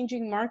the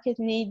changing market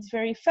needs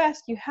very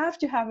fast, you have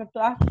to have a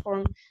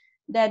platform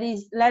that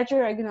is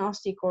ledger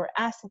agnostic or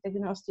asset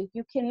agnostic.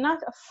 You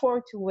cannot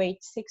afford to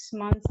wait 6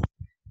 months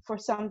for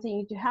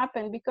something to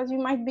happen, because you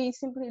might be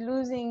simply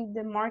losing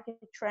the market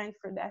trend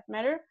for that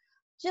matter.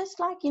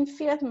 Just like in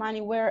fiat money,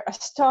 where a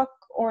stock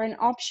or an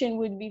option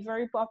would be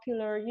very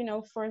popular, you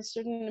know, for a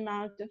certain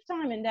amount of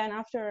time, and then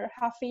after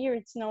half a year,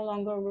 it's no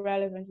longer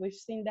relevant. We've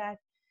seen that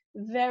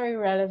very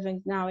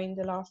relevant now in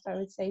the last, I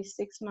would say,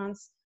 6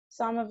 months.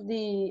 Some of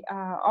the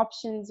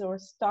options or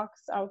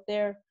stocks out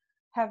there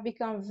have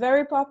become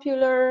very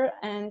popular,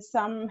 and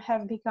some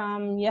have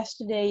become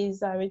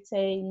yesterday's, I would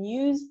say,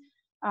 news.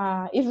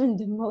 Even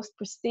the most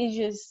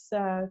prestigious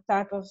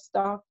type of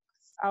stock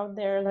out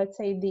there, let's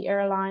say the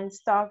airline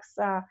stocks,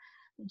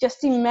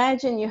 just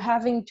imagine you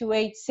having to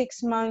wait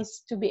 6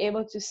 months to be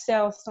able to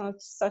sell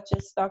such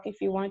a stock.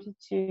 If you wanted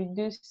to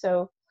do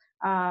so,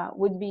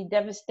 would be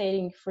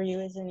devastating for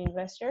you as an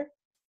investor.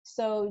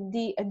 So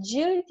the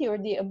agility or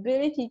the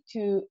ability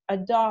to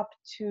adopt,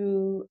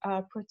 to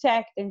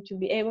protect, and to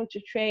be able to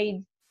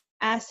trade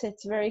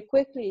assets very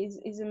quickly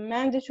is a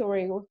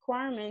mandatory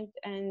requirement.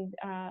 And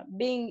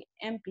being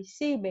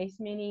MPC based,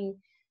 meaning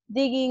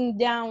digging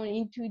down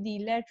into the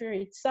ledger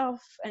itself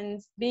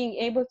and being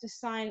able to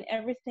sign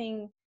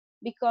everything,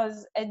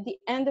 because at the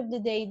end of the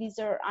day, these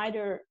are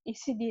either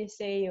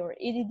ECDSA or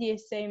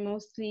EDDSA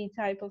mostly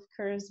type of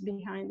curves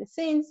behind the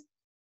scenes,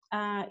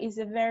 is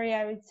a very,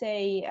 I would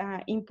say,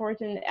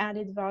 important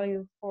added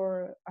value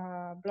for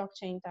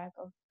blockchain type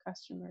of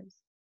customers.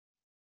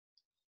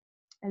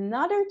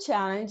 Another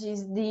challenge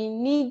is the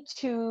need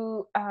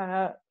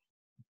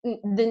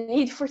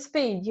for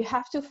speed. You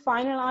have to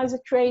finalize a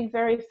trade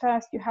very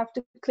fast. You have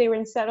to clear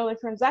and settle a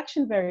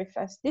transaction very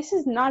fast. This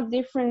is not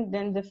different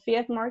than the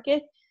fiat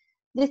market.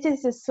 This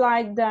is a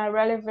slide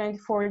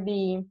relevant for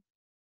the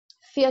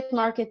fiat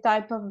market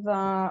type of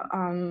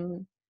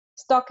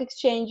stock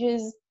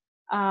exchanges.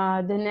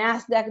 The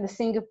NASDAQ, the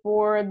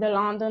Singapore, the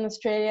London,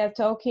 Australia,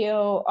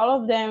 Tokyo, all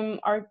of them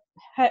are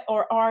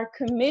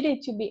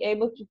committed to be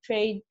able to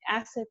trade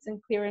assets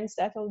and clear and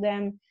settle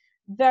them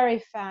very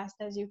fast.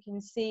 As you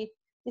can see,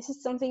 this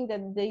is something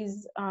that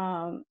these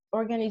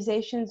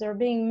organizations are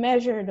being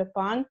measured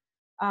upon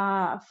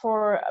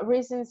for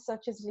reasons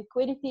such as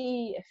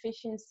liquidity,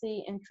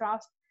 efficiency, and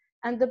trust.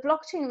 And the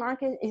blockchain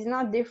market is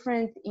not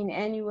different in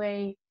any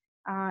way.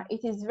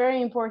 It is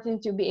very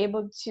important to be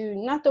able to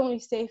not only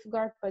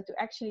safeguard, but to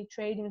actually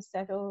trade and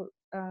settle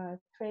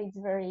trades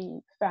very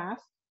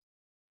fast.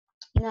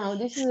 Now,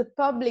 this is a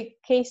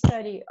public case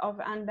study of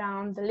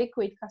Unbound, the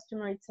liquid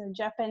customer. It's a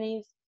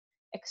Japanese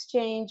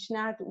exchange,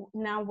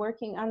 now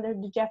working under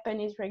the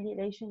Japanese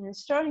regulation and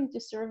starting to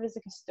serve as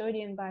a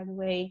custodian, by the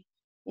way,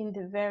 in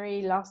the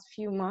very last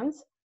few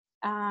months.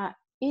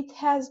 It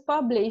has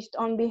published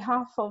on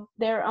behalf of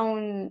their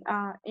own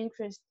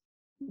interest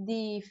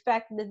the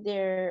fact that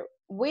they're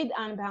with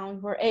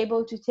Unbound were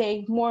able to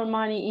take more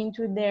money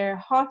into their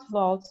hot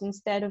vaults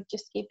instead of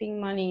just keeping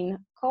money in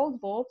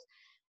cold vaults,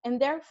 and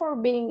therefore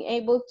being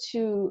able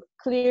to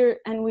clear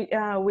and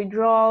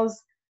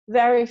withdrawals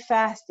very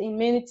fast in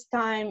minutes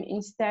time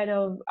instead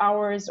of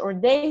hours or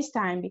days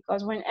time,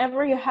 because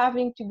whenever you're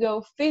having to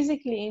go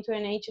physically into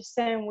an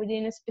HSM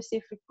within a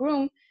specific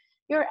room,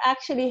 you're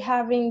actually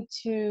having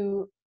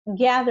to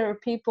gather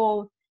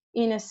people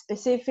in a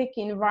specific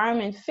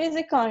environment,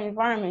 physical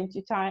environment,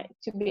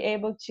 to be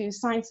able to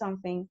sign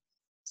something.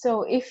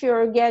 So if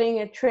you're getting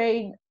a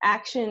trade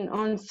action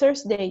on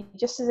Thursday,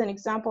 just as an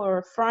example,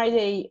 or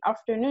Friday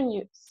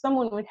afternoon,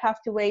 someone would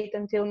have to wait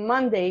until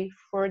Monday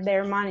for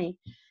their money.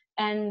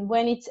 And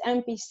when it's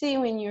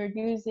MPC, when you're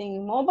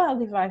using mobile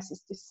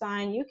devices to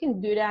sign, you can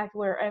do that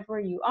wherever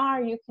you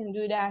are. You can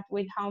do that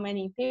with how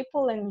many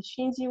people and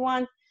machines you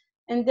want,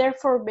 and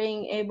therefore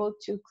being able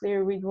to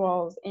clear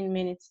withdrawals in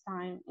minutes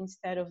time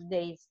instead of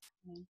days.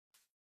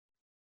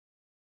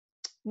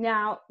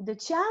 Now, the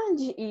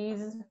challenge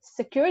is,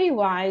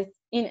 security-wise,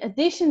 in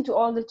addition to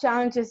all the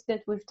challenges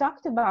that we've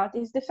talked about,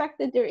 is the fact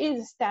that there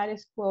is a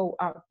status quo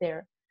out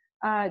there.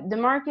 The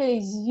market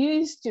is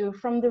used to,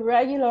 from the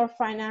regular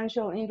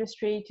financial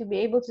industry, to be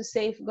able to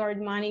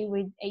safeguard money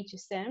with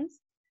HSMs.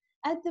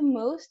 At the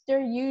most, they're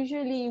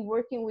usually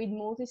working with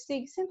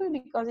multi-sig simply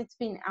because it's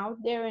been out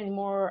there and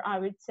more, I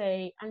would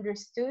say,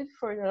 understood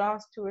for the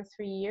last 2 or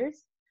 3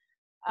 years.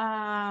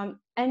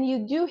 And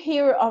you do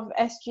hear of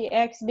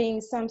SGX being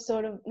some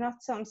sort of,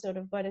 not some sort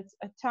of, but it's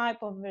a type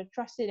of a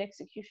trusted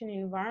execution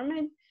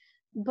environment.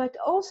 But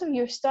also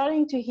you're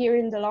starting to hear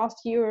in the last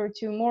year or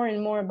two more and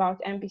more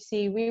about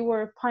MPC. We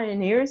were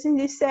pioneers in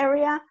this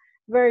area,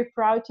 very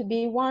proud to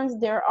be ones.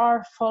 There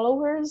are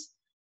followers.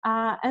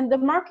 And the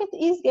market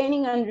is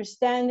gaining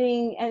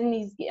understanding,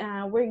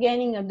 and we're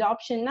gaining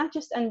adoption, not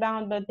just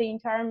Unbound, but the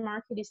entire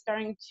market is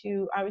starting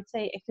to, I would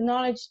say,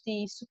 acknowledge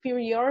the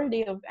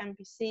superiority of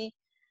MPC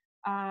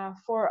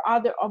for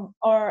other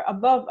or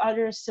above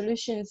other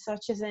solutions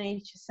such as an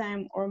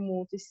HSM or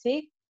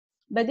multi-sig.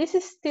 But this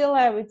is still,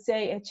 I would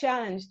say, a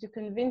challenge to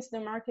convince the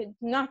market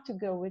not to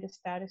go with the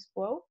status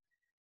quo.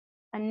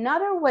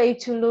 Another way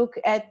to look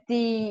at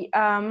the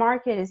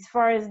market as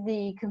far as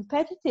the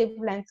competitive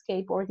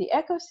landscape or the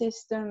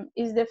ecosystem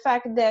is the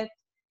fact that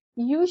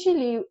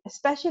usually,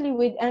 especially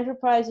with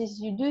enterprises,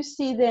 you do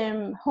see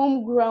them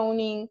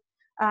homegrowing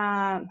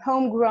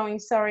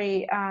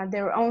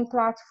their own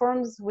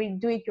platforms with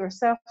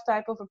do-it-yourself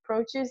type of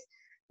approaches.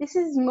 This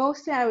is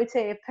mostly, I would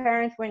say,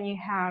 apparent when you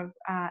have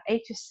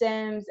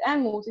HSMs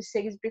and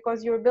multi-sigs,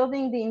 because you're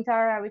building the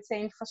entire, I would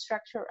say,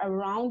 infrastructure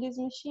around these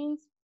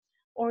machines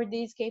or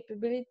these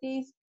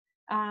capabilities.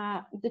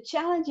 The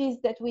challenge is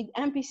that with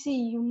MPC,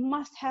 you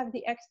must have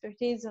the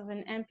expertise of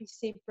an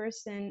MPC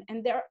person,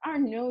 and there are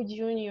no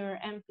junior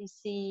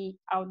MPC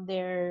out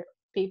there,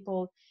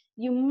 people.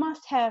 You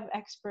must have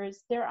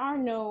experts. There are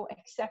no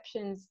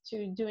exceptions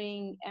to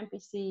doing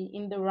MPC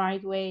in the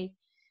right way.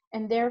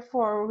 And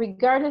therefore,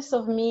 regardless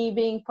of me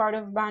being part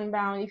of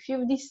Unbound, if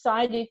you've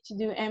decided to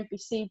do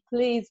MPC,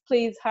 please,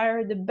 please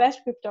hire the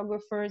best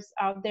cryptographers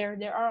out there.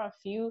 There are a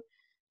few.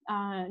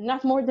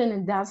 Not more than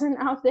a dozen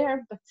out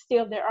there, but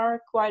still there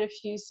are quite a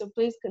few. So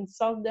please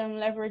consult them,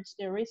 leverage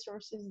their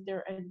resources,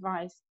 their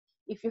advice,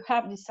 if you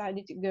have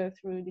decided to go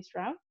through this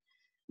route.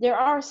 There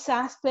are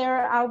SaaS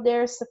players out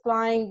there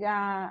supplying,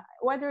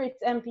 whether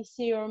it's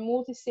MPC or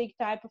multi-sig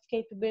type of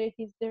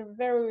capabilities. They're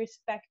very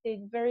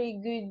respected, very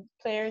good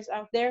players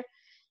out there.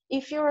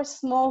 If you're a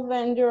small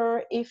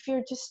vendor, if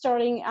you're just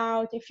starting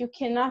out, if you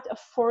cannot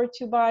afford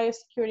to buy a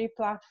security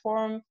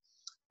platform,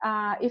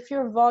 if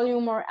your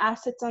volume or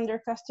assets under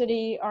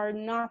custody are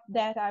not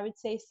that, I would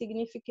say,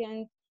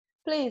 significant,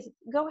 please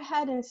go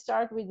ahead and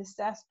start with the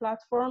SaaS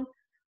platform.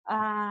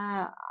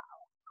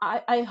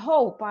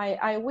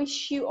 I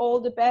wish you all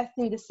the best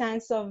in the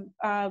sense of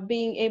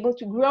being able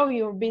to grow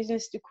your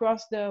business to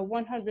cross the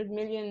 $100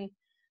 million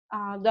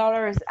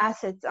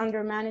assets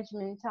under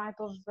management type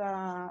of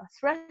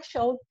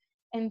threshold.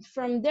 And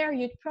from there,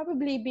 you'd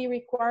probably be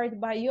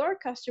required by your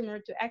customer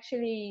to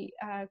actually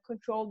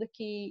control the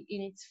key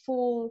in its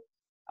full,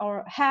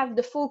 or have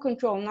the full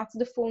control, not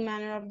the full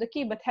manner of the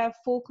key, but have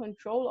full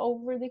control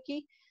over the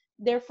key.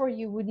 Therefore,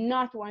 you would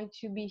not want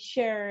to be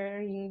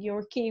sharing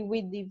your key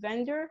with the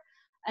vendor.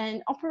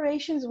 And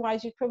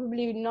operations-wise, you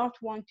probably not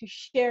want to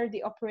share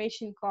the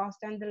operation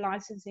cost and the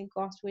licensing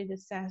cost with the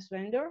SaaS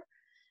vendor.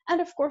 And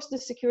of course, the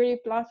security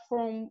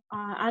platform,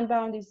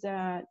 Unbound is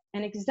an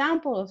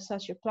example of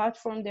such a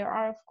platform. There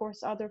are, of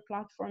course, other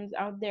platforms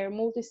out there,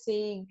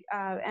 multi-sig,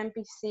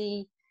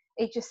 MPC,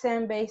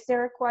 HSM-based.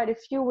 There are quite a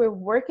few. We're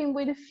working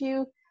with a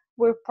few.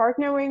 We're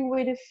partnering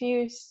with a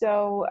few.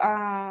 So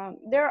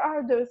there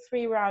are those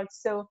three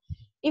routes. So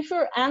if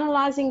you're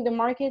analyzing the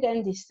market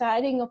and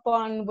deciding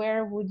upon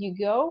where would you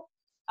go,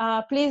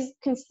 please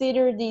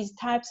consider these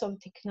types of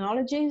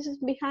technologies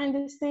behind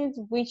the scenes,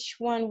 which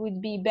one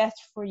would be best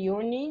for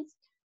your needs.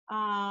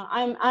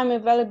 I'm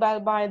available,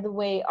 by the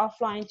way,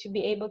 offline to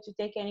be able to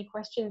take any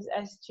questions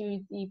as to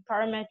the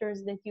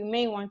parameters that you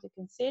may want to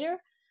consider.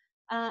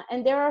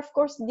 And there are, of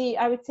course,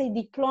 I would say,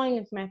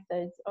 deployment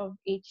methods of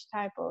each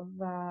type of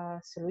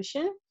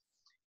solution.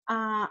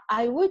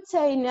 I would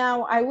say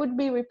now, I would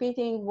be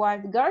repeating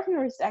what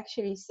Gartner is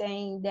actually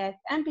saying, that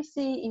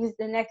MPC is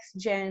the next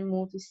gen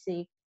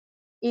multi-sig.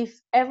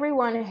 If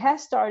everyone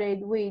has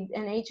started with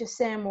an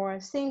HSM or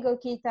a single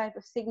key type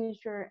of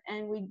signature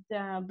and with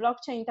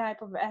blockchain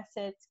type of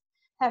assets,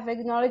 have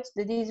acknowledged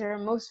that these are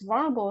most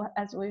vulnerable,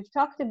 as we've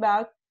talked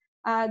about,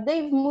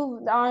 they've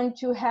moved on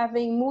to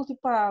having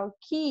multiple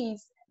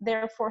keys,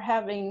 therefore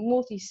having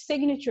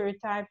multi-signature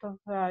type of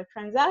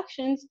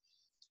transactions.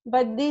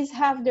 But these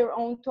have their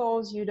own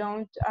tools. You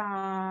don't,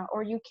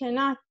 or you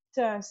cannot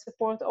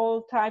support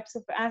all types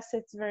of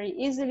assets very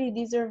easily.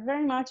 These are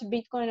very much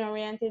Bitcoin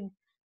oriented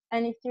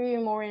and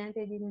Ethereum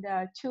oriented in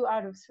the 2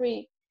 out of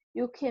 3.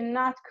 You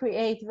cannot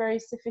create very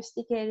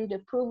sophisticated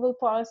approval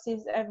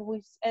policies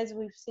as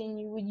we've seen.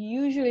 You would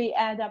usually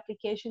add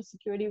application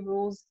security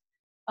rules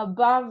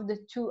above the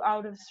 2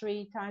 out of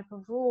 3 type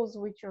of rules,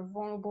 which are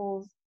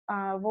vulnerable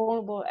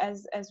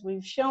as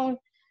we've shown.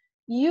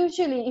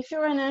 Usually, if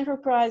you're an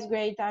enterprise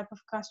grade type of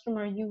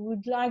customer, you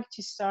would like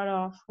to start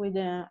off with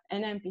an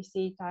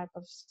MPC type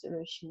of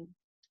solution.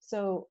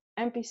 So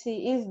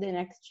MPC is the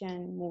next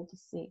gen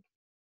multi-sig.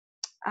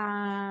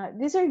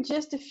 These are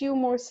just a few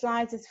more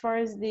slides as far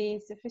as the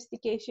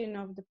sophistication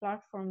of the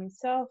platform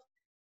itself.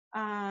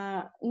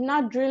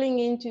 Not drilling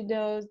into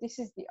those. This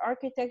is the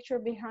architecture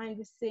behind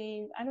the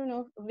scenes. I don't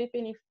know,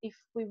 Vipin, if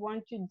we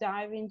want to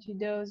dive into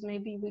those,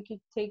 maybe we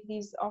could take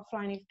these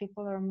offline if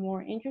people are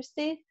more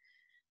interested.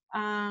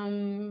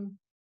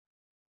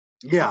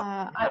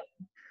 Yeah.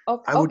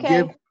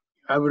 Okay.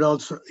 I would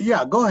also,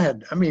 yeah, go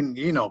ahead. I mean,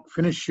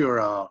 finish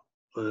your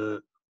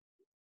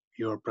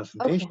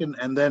presentation,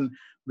 and then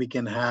we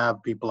can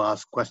have people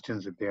ask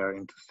questions if they are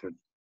interested.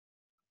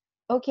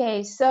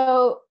 Okay,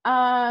 so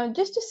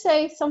just to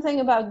say something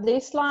about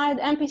this slide,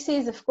 MPC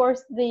is, of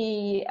course,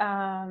 the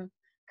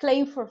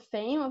claim for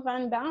fame of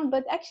Unbound,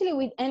 but actually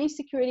with any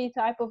security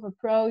type of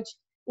approach,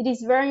 it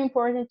is very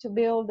important to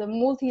build a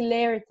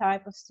multi-layer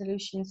type of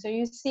solution. So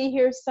you see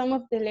here some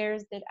of the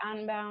layers that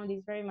Unbound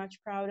is very much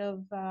proud of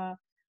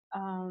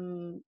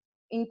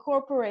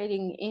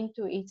incorporating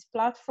into its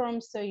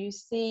platform. So you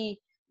see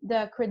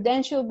the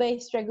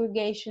credential-based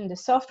segregation, the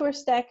software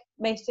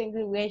stack-based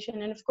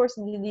segregation, and of course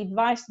the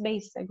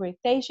device-based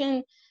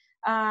segregation.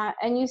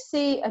 And you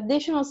see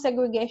additional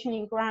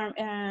segregation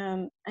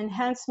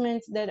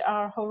enhancements that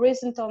are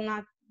horizontal,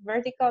 not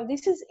vertical.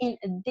 This is in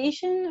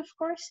addition, of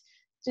course,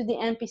 to the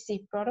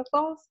MPC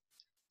protocols.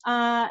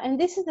 And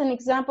this is an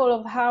example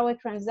of how a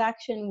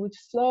transaction would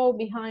flow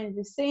behind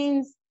the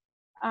scenes.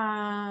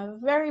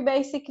 Very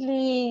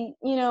basically,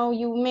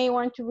 you may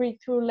want to read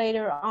through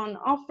later on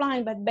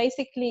offline, but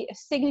basically a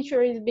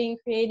signature is being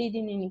created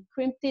in an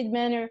encrypted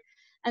manner,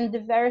 and the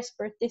various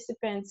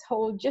participants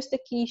hold just a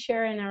key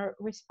share and are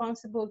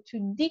responsible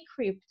to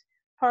decrypt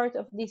part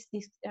of this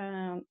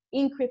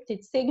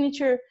encrypted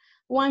signature.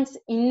 Once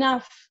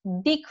enough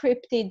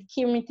decrypted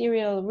key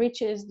material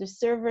reaches the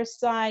server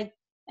side,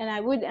 and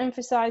I would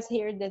emphasize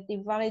here that the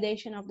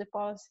validation of the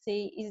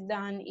policy is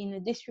done in a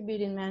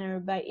distributed manner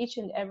by each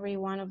and every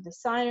one of the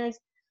signers.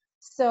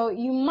 So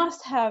you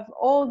must have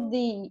all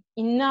the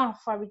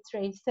enough, I would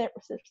say,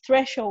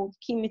 threshold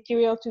key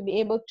material to be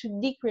able to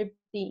decrypt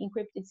the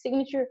encrypted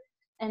signature.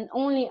 And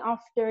only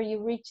after you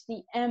reach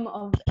the M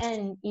of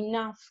N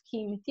enough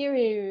key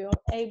material,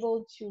 you're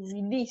able to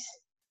release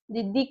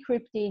the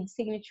decrypted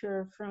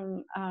signature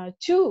from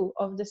 2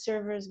 of the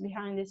servers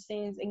behind the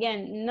scenes.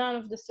 Again, none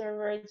of the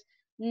servers,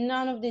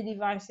 none of the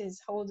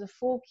devices holds a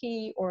full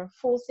key or a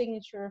full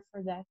signature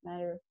for that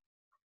matter.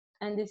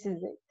 And this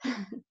is it.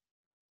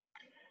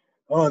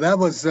 Oh, that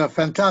was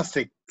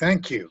fantastic.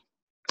 Thank you.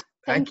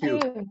 Thank you.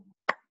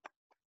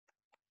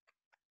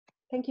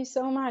 Thank you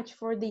so much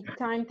for the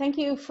time. Thank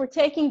you for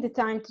taking the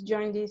time to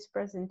join this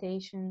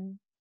presentation.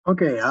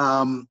 Okay.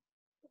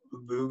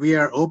 We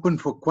are open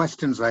for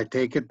questions. I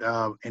take it.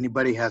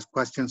 Anybody has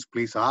questions,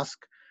 please ask.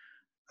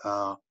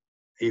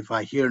 If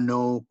I hear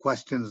no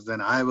questions, then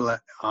I will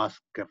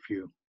ask a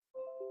few.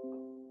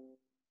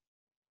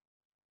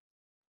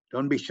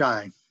 Don't be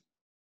shy.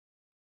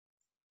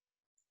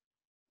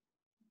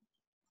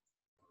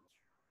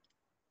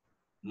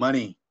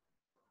 Money.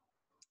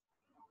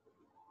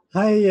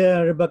 Hi,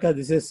 Rebecca.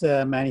 This is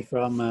Manny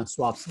from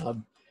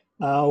SwapSub.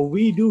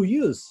 We do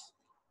use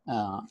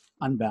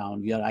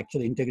Unbound. We are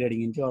actually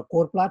integrating into our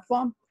core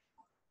platform.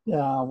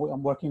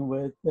 I'm working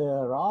with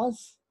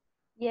Roz.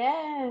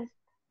 Yes.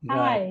 Right.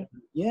 Hi.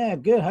 Yeah,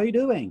 good. How are you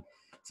doing?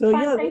 So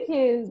fine, yeah, thank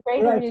you.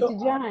 Great of you to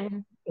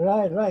join.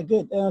 Right,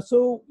 good.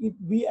 So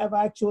we have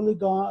actually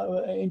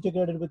gone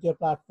integrated with your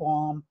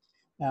platform.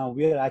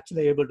 We are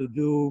actually able to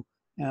do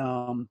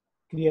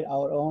create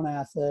our own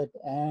asset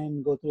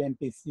and go through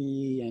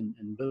MPC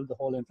and build the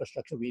whole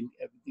infrastructure.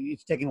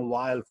 It's taking a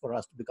while for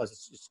us because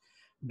it's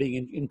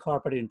being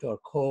incorporated into our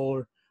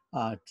core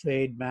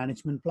trade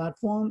management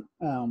platform,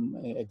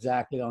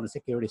 exactly on the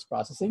securities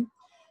processing.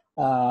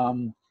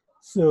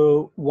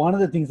 So one of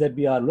the things that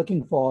we are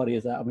looking for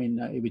is,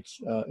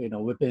 which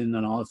Wipin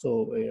and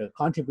also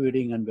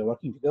contributing, and we're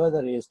working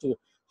together, is to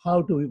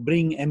how to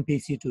bring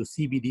MPC to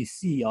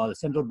CBDC, or the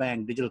central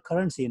bank digital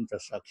currency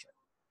infrastructure.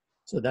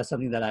 So that's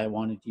something that I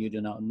wanted you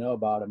to know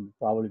about, and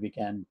probably we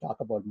can talk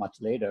about much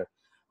later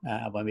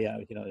when we are,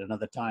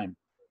 another time.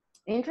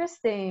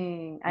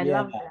 Interesting. I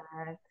love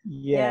that.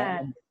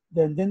 Yeah.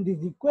 Then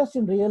the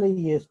question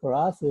really is for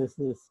us is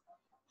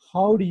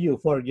how do you,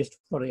 for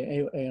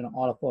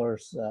all of our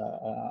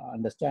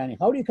understanding,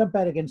 how do you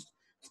compare against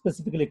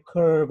specifically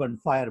Curve and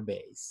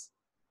Firebase?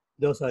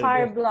 Those are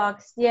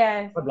Fireblocks,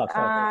 yes.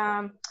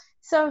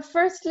 So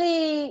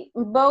firstly,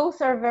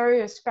 both are very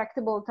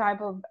respectable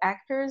type of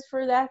actors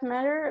for that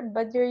matter,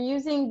 but they're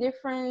using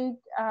different,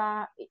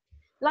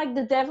 like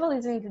the devil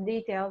is in the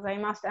details, I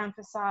must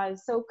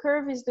emphasize. So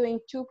Curve is doing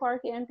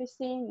two-party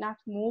MPC, not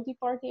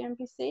multi-party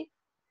MPC.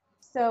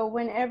 So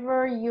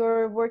whenever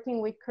you're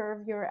working with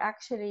Curve, you're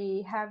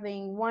actually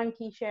having one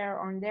key share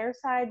on their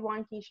side,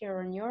 one key share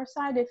on your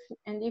side.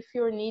 If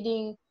you're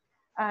needing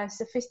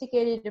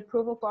sophisticated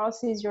approval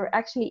policies, you're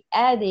actually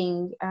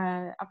adding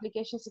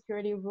application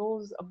security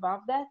rules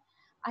above that.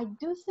 I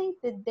do think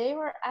that they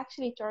were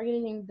actually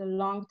targeting the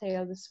long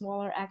tail, the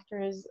smaller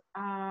actors.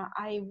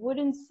 I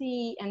wouldn't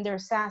see, and they're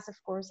SaaS,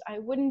 of course, I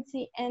wouldn't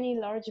see any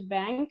large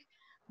bank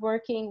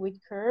working with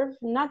Curve,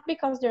 not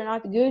because they're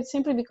not good,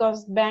 simply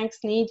because banks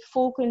need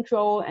full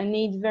control and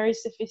need very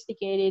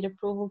sophisticated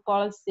approval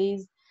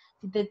policies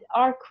that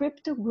are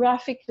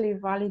cryptographically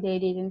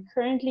validated, and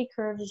currently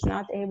Curve is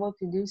not able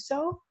to do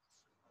so.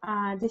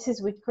 This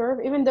is with Curve,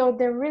 even though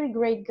they're really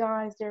great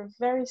guys, they're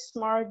very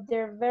smart,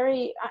 they're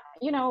very,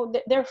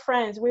 they're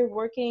friends. We're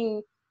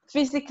working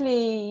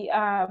physically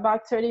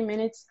about 30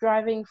 minutes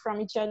driving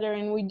from each other,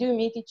 and we do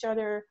meet each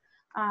other,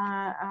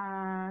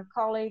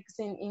 colleagues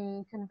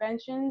in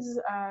conventions.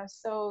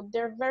 So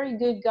they're very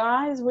good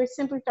guys. We're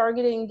simply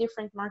targeting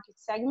different market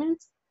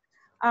segments.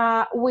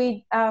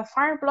 With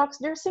Fireblocks,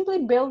 they're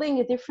simply building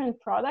a different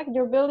product.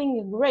 They're building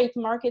a great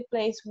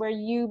marketplace where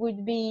you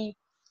would be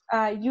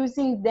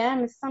using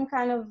them as some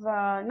kind of,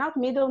 not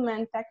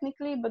middleman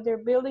technically, but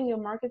they're building a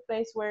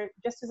marketplace where,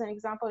 just as an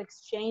example,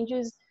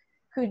 exchanges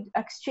could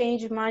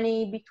exchange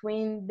money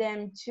between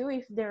them too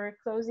if they're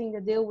closing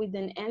a deal with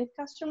an end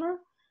customer.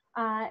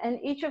 And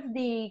each of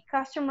the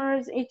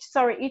customers,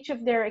 each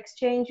of their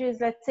exchanges,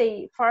 let's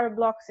say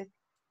Fireblocks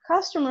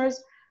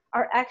customers,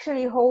 are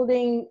actually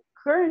holding,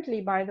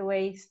 currently, by the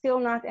way, still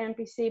not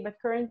MPC, but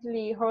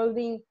currently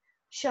holding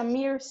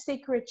Shamir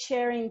secret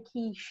sharing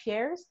key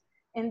shares.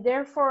 And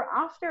therefore,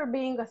 after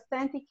being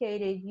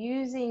authenticated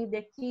using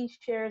the key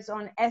shares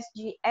on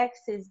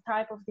SGX's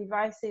type of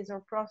devices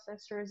or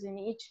processors in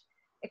each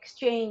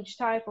exchange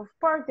type of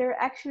part,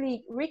 they're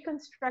actually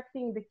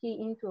reconstructing the key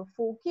into a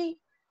full key,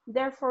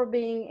 therefore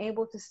being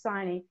able to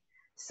sign it.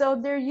 So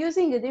they're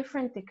using a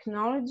different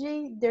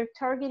technology, they're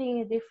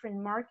targeting a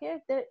different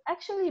market, they're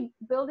actually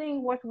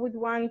building what would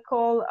one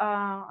call,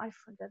 I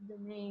forgot the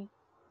name,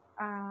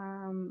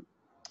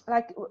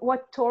 like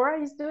what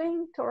Tora is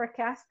doing, Tora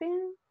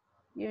Caspian,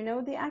 you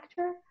know the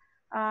actor?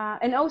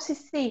 An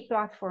OCC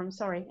platform,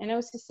 an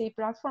OCC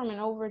platform, an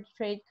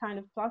overtrade kind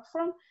of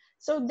platform.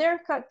 So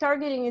they're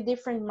targeting a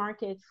different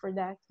market for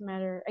that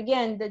matter.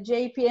 Again, the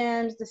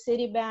JPMs, the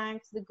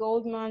Citibanks, the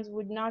Goldmans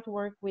would not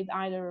work with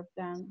either of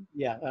them.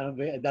 Yeah,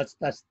 that's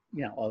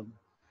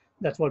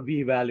that's what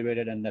we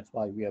evaluated, and that's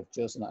why we have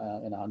chosen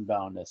an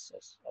Unbound as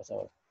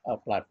our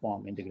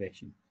platform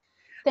integration.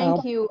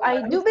 Thank you.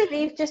 I do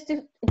believe, just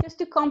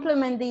to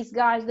compliment these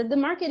guys, that the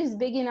market is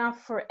big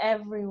enough for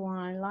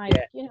everyone. Like,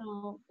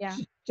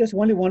 Just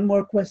only one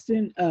more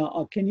question.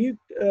 Can you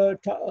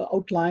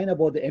outline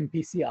about the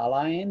MPC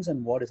Alliance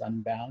and what is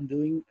Unbound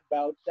doing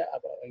about that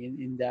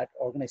in that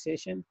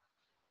organization?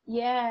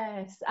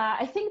 Yes,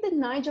 I think that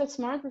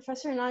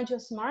Professor Nigel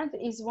Smart,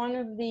 is one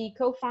of the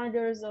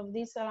co-founders of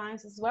this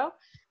alliance as well.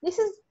 This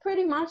is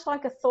pretty much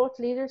like a thought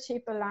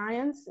leadership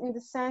alliance in the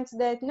sense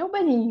that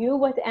nobody knew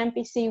what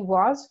MPC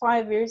was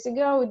 5 years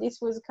ago. This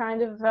was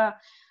kind of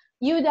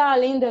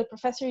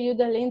Professor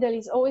Yuda Lindell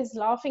is always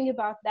laughing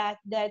about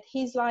that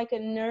he's like a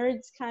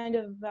nerd's kind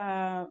of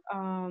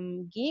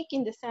geek,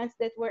 in the sense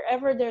that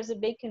wherever there's a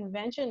big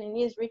convention, and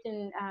he has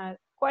written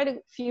quite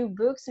a few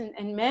books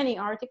and many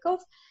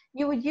articles,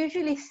 you would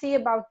usually see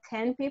about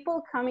 10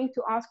 people coming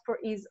to ask for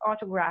his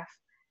autograph.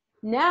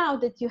 Now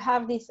that you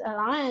have this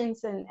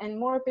alliance and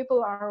more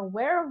people are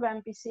aware of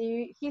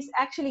MPC, he's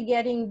actually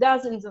getting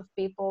dozens of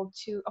people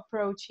to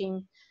approach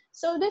him.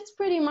 So that's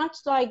pretty much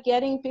like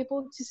getting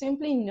people to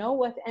simply know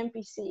what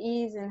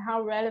MPC is and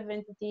how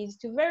relevant it is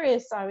to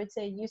various, I would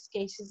say, use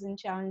cases and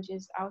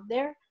challenges out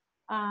there.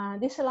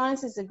 This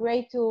alliance is a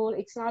great tool.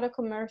 It's not a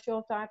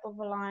commercial type of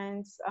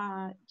alliance,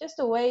 just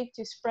a way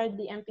to spread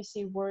the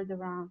MPC word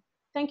around.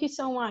 Thank you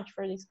so much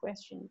for this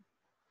question.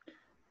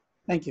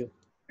 Thank you.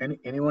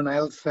 Anyone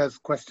else has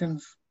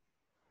questions?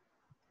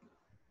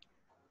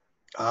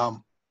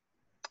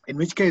 In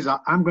which case,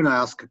 I'm going to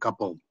ask a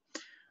couple.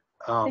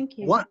 Thank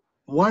you.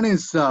 One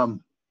is,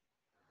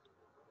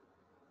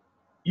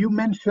 you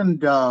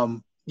mentioned,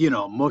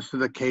 most of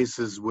the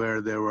cases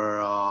where there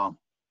were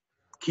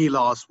key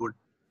loss would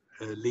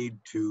lead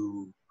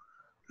to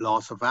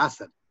loss of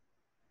asset.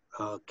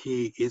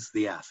 Key is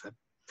the asset.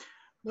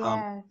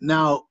 Yes.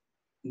 Now,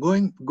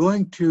 going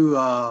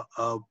to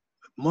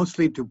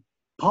mostly to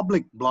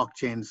public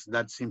blockchains,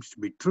 that seems to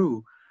be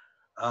true.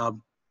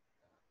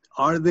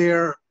 Are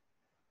there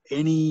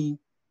any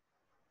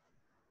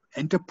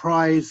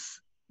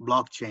enterprise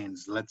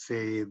blockchains, let's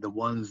say the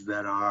ones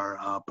that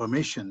are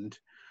permissioned,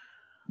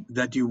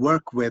 that you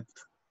work with,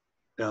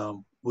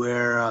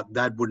 where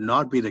that would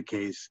not be the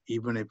case,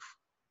 even if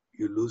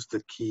you lose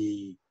the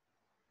key?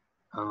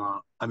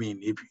 I mean,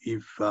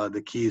 if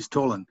the key is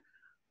stolen,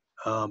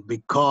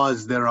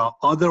 because there are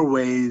other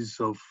ways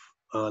of,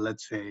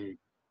 let's say,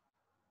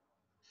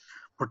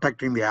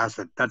 protecting the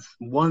asset. That's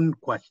one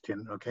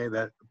question. Okay,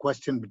 that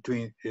question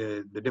between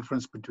the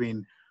difference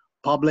between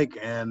public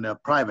and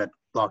private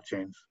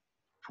blockchains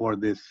for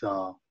this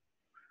sort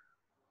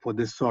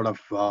of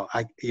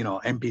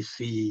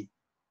MPC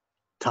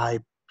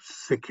type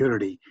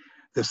security.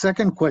 The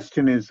second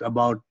question is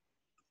about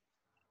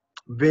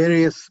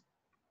various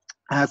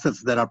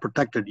assets that are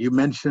protected. You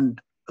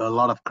mentioned a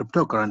lot of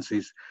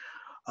cryptocurrencies,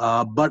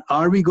 but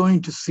are we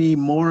going to see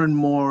more and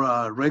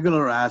more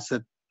regular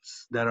assets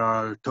that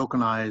are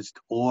tokenized,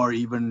 or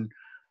even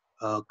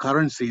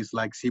currencies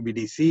like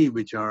CBDC,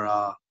 which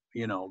are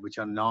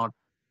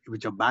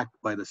which are backed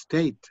by the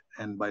state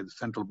and by the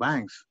central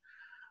banks,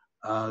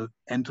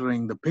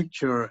 entering the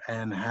picture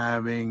and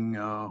having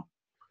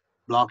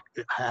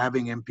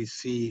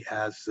MPC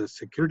as a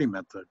security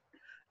method?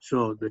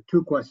 So the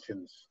two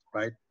questions,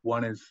 right?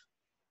 One is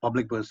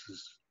public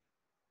versus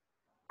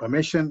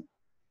permission.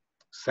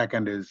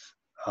 Second is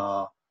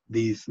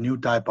these new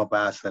type of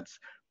assets,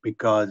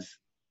 because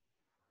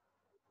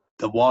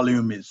the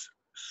volume is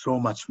so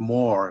much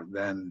more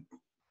than,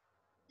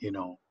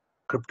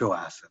 crypto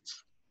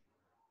assets.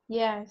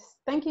 Yes,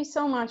 thank you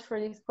so much for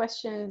these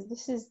questions.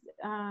 This is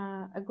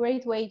a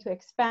great way to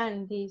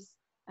expand these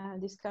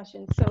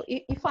discussions. So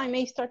if I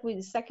may start with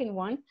the second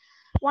one.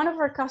 One of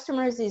our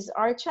customers is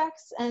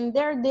Archax, and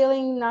they're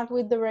dealing not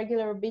with the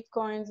regular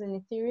Bitcoins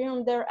and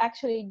Ethereum. They're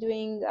actually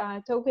doing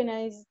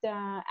tokenized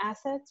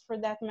assets, for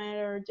that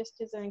matter,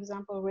 just as an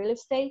example, real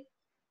estate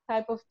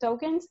type of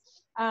tokens.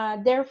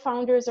 Their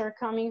founders are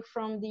coming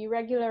from the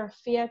regular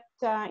fiat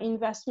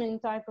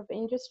investment type of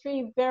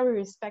industry, very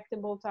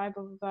respectable type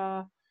of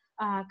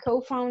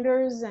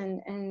co-founders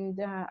and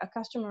a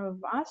customer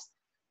of us.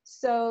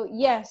 So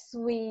yes,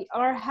 we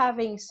are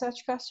having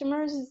such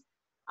customers.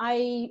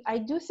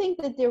 I do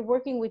think that they're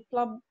working with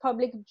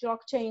public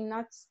blockchain,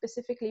 not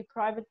specifically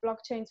private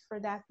blockchains for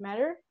that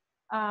matter.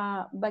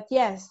 But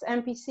yes,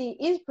 MPC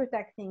is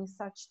protecting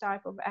such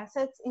type of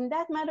assets. In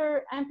that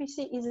matter,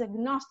 MPC is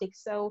agnostic.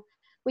 So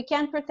we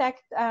can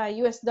protect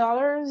US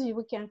dollars,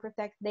 we can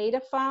protect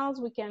data files,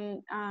 we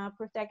can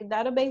protect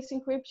database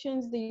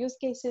encryptions. The use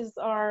cases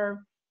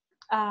are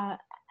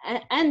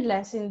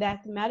endless in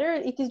that matter.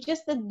 It is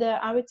just that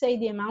I would say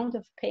the amount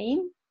of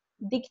pain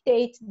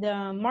dictates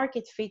the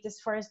market fit as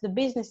far as the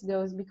business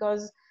goes,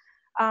 because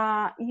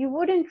you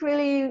wouldn't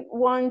really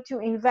want to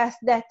invest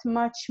that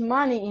much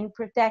money in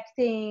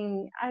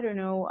protecting, I don't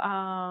know,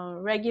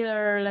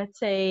 regular, let's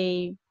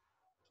say,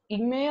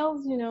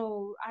 emails,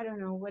 I don't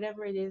know,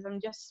 whatever it is.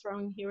 I'm just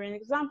throwing here an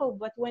example.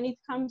 But when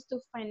it comes to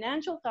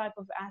financial type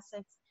of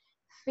assets,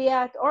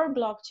 fiat or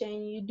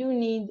blockchain, you do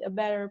need a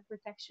better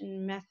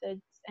protection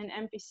methods, and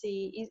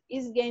MPC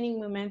is gaining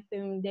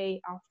momentum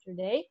day after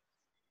day.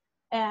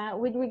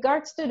 With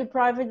regards to the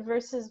private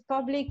versus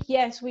public,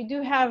 yes, we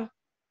do have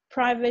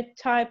private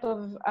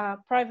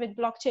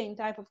blockchain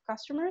type of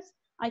customers.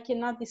 I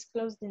cannot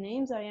disclose the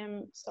names, I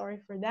am sorry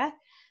for that.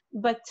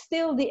 But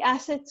still, the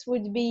assets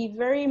would be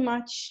very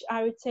much,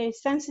 I would say,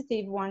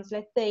 sensitive ones.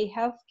 Let's say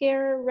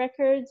healthcare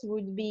records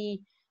would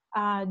be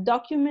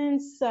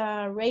documents,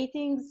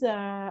 ratings,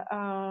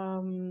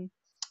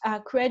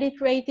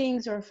 credit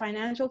ratings, or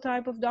financial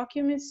type of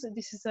documents. So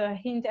this is a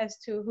hint as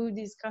to who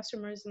these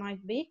customers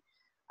might be.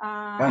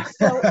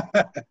 So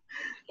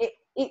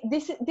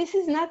this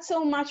is not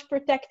so much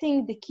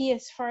protecting the key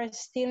as far as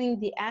stealing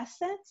the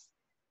assets,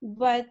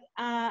 but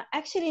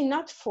actually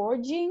not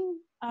forging.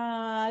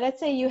 Let's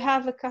say you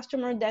have a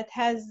customer that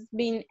has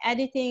been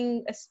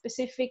editing a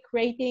specific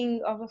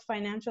rating of a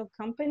financial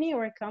company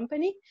or a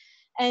company,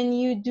 and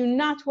you do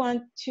not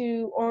want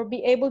to or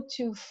be able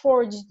to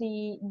forge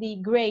the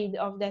grade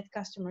of that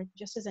customer,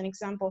 just as an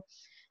example.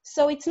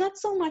 So it's not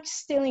so much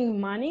stealing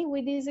money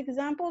with these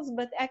examples,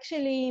 but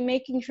actually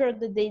making sure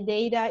that the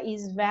data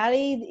is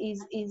valid,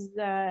 is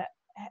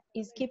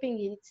keeping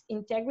its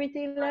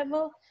integrity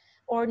level,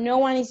 or no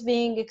one is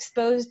being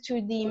exposed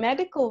to the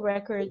medical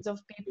records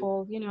of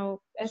people,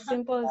 as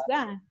simple as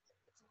that.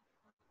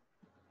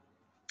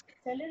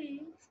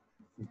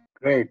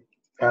 Great.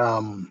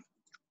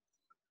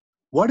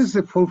 What is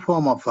the full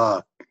form of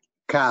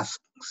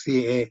CASP?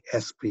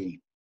 C-A-S-P.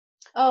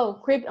 Oh,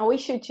 crypto. We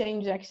should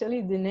change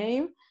actually the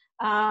name.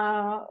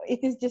 It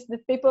is just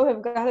that people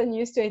have gotten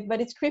used to it, but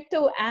it's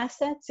Crypto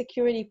Asset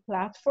Security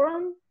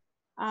Platform.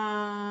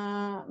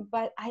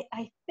 But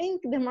I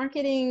think the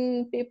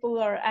marketing people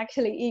are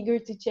actually eager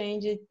to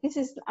change it. This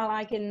is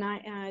like a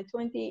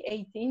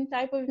 2018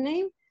 type of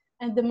name,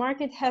 and the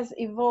market has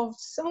evolved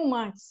so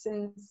much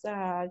since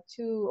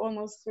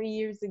almost 3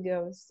 years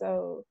ago.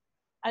 So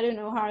I don't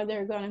know how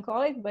they're going to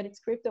call it, but it's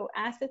Crypto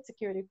Asset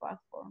Security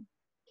Platform,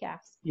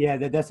 CAS. Yeah,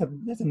 that's a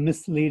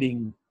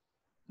misleading.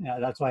 Yeah,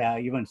 that's why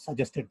I even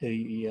suggested to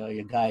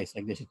you guys,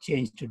 like they should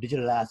change to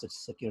Digital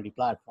Assets Security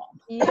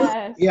Platform.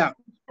 Yes. Yeah.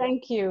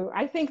 Thank you.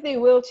 I think they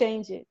will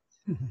change it.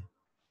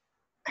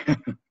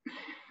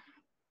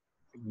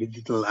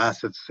 Digital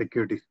Asset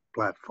Security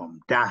Platform,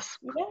 DASP.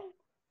 Yeah.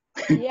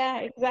 Yeah,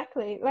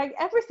 exactly. Like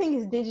everything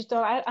is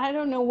digital. I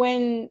don't know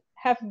when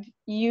have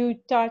you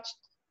touched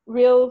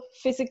real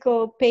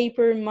physical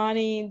paper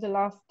money the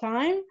last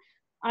time.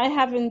 I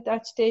haven't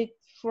touched it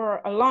for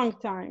a long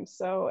time.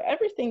 So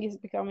everything is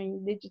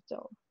becoming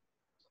digital.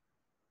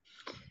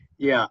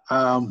 Yeah.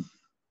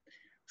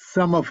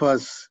 Some of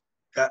us,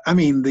 I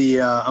mean, the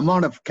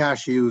amount of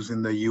cash use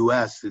in the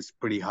US is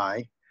pretty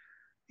high,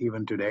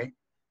 even today,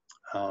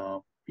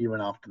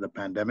 even after the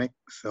pandemic.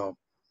 So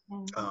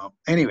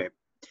anyway,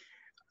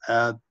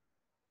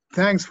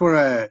 thanks for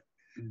a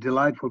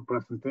delightful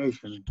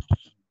presentation.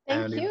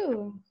 Thank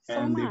you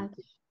so much.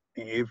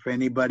 If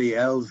anybody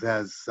else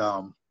has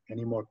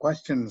any more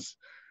questions,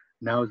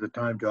 now is the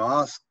time to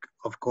ask.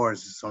 Of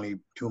course, it's only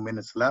 2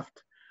 minutes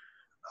left.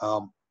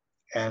 As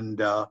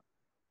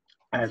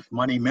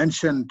Mani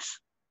mentioned,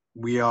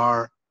 we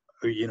have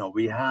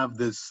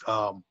this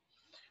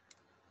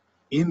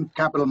in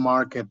capital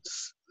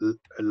markets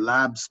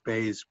lab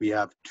space. We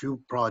have 2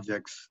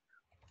 projects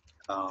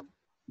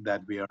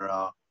that we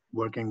are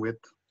working with.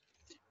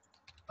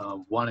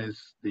 One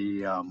is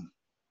the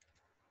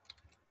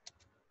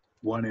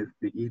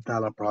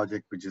eThala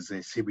project, which is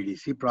a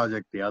CBDC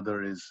project. The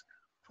other is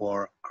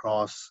for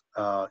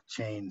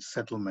cross-chain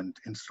settlement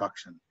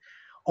instruction.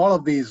 All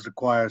of these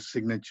require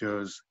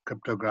signatures,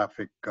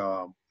 cryptographic,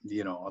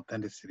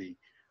 authenticity.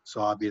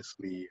 So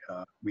obviously,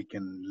 we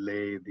can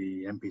lay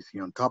the MPC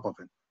on top of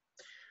it.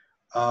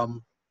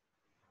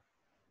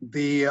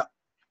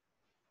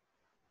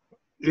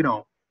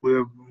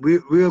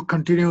 We'll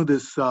continue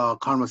this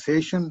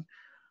conversation,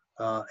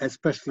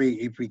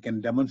 especially if we can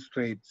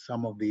demonstrate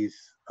some of these,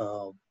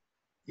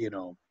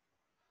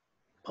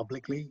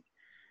 publicly,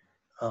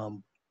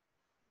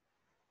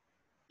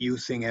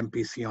 using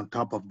MPC on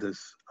top of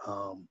these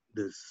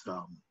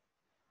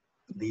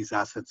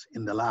assets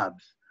in the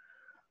labs.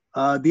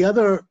 The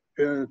other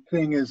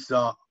thing is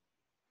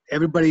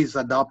everybody's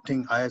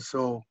adopting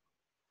ISO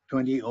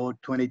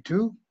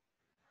 20022.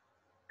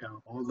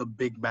 All the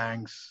big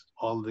banks,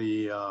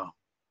 they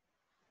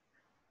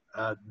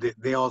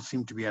all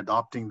seem to be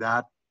adopting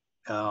that,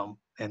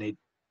 and it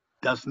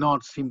does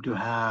not seem to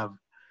have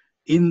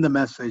in the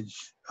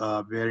message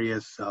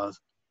various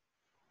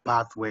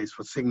pathways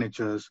for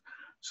signatures.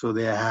 So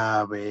they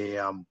have a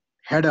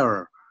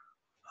header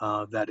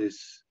that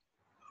is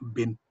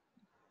been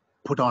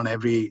put on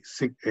every,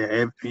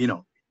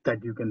 that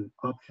you can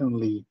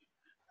optionally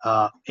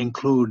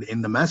include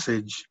in the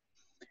message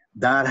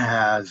that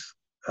has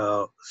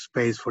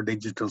space for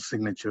digital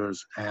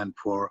signatures and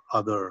for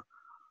other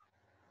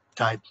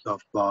types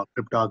of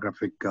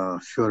cryptographic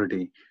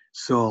surety.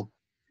 So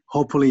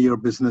hopefully your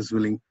business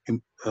will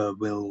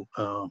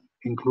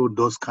include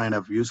those kind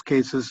of use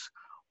cases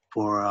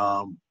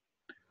for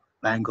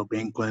Bank of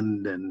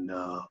England and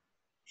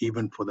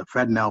even for the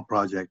FedNow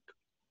project,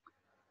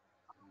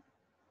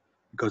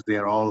 because they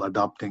are all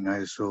adopting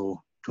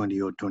ISO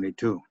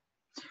 20022.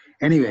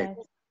 Anyway,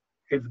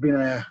 it's been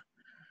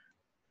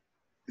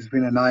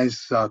a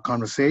nice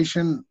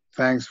conversation.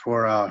 Thanks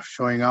for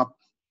showing up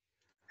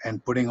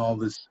and putting all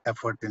this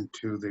effort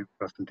into the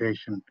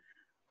presentation.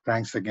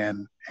 Thanks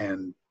again,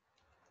 and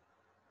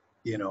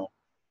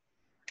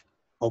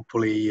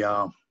hopefully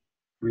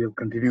we'll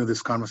continue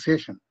this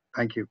conversation.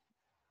 Thank you.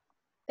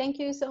 Thank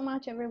you so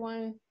much,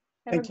 everyone.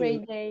 Have a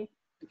great day.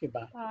 Okay,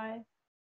 bye. Bye.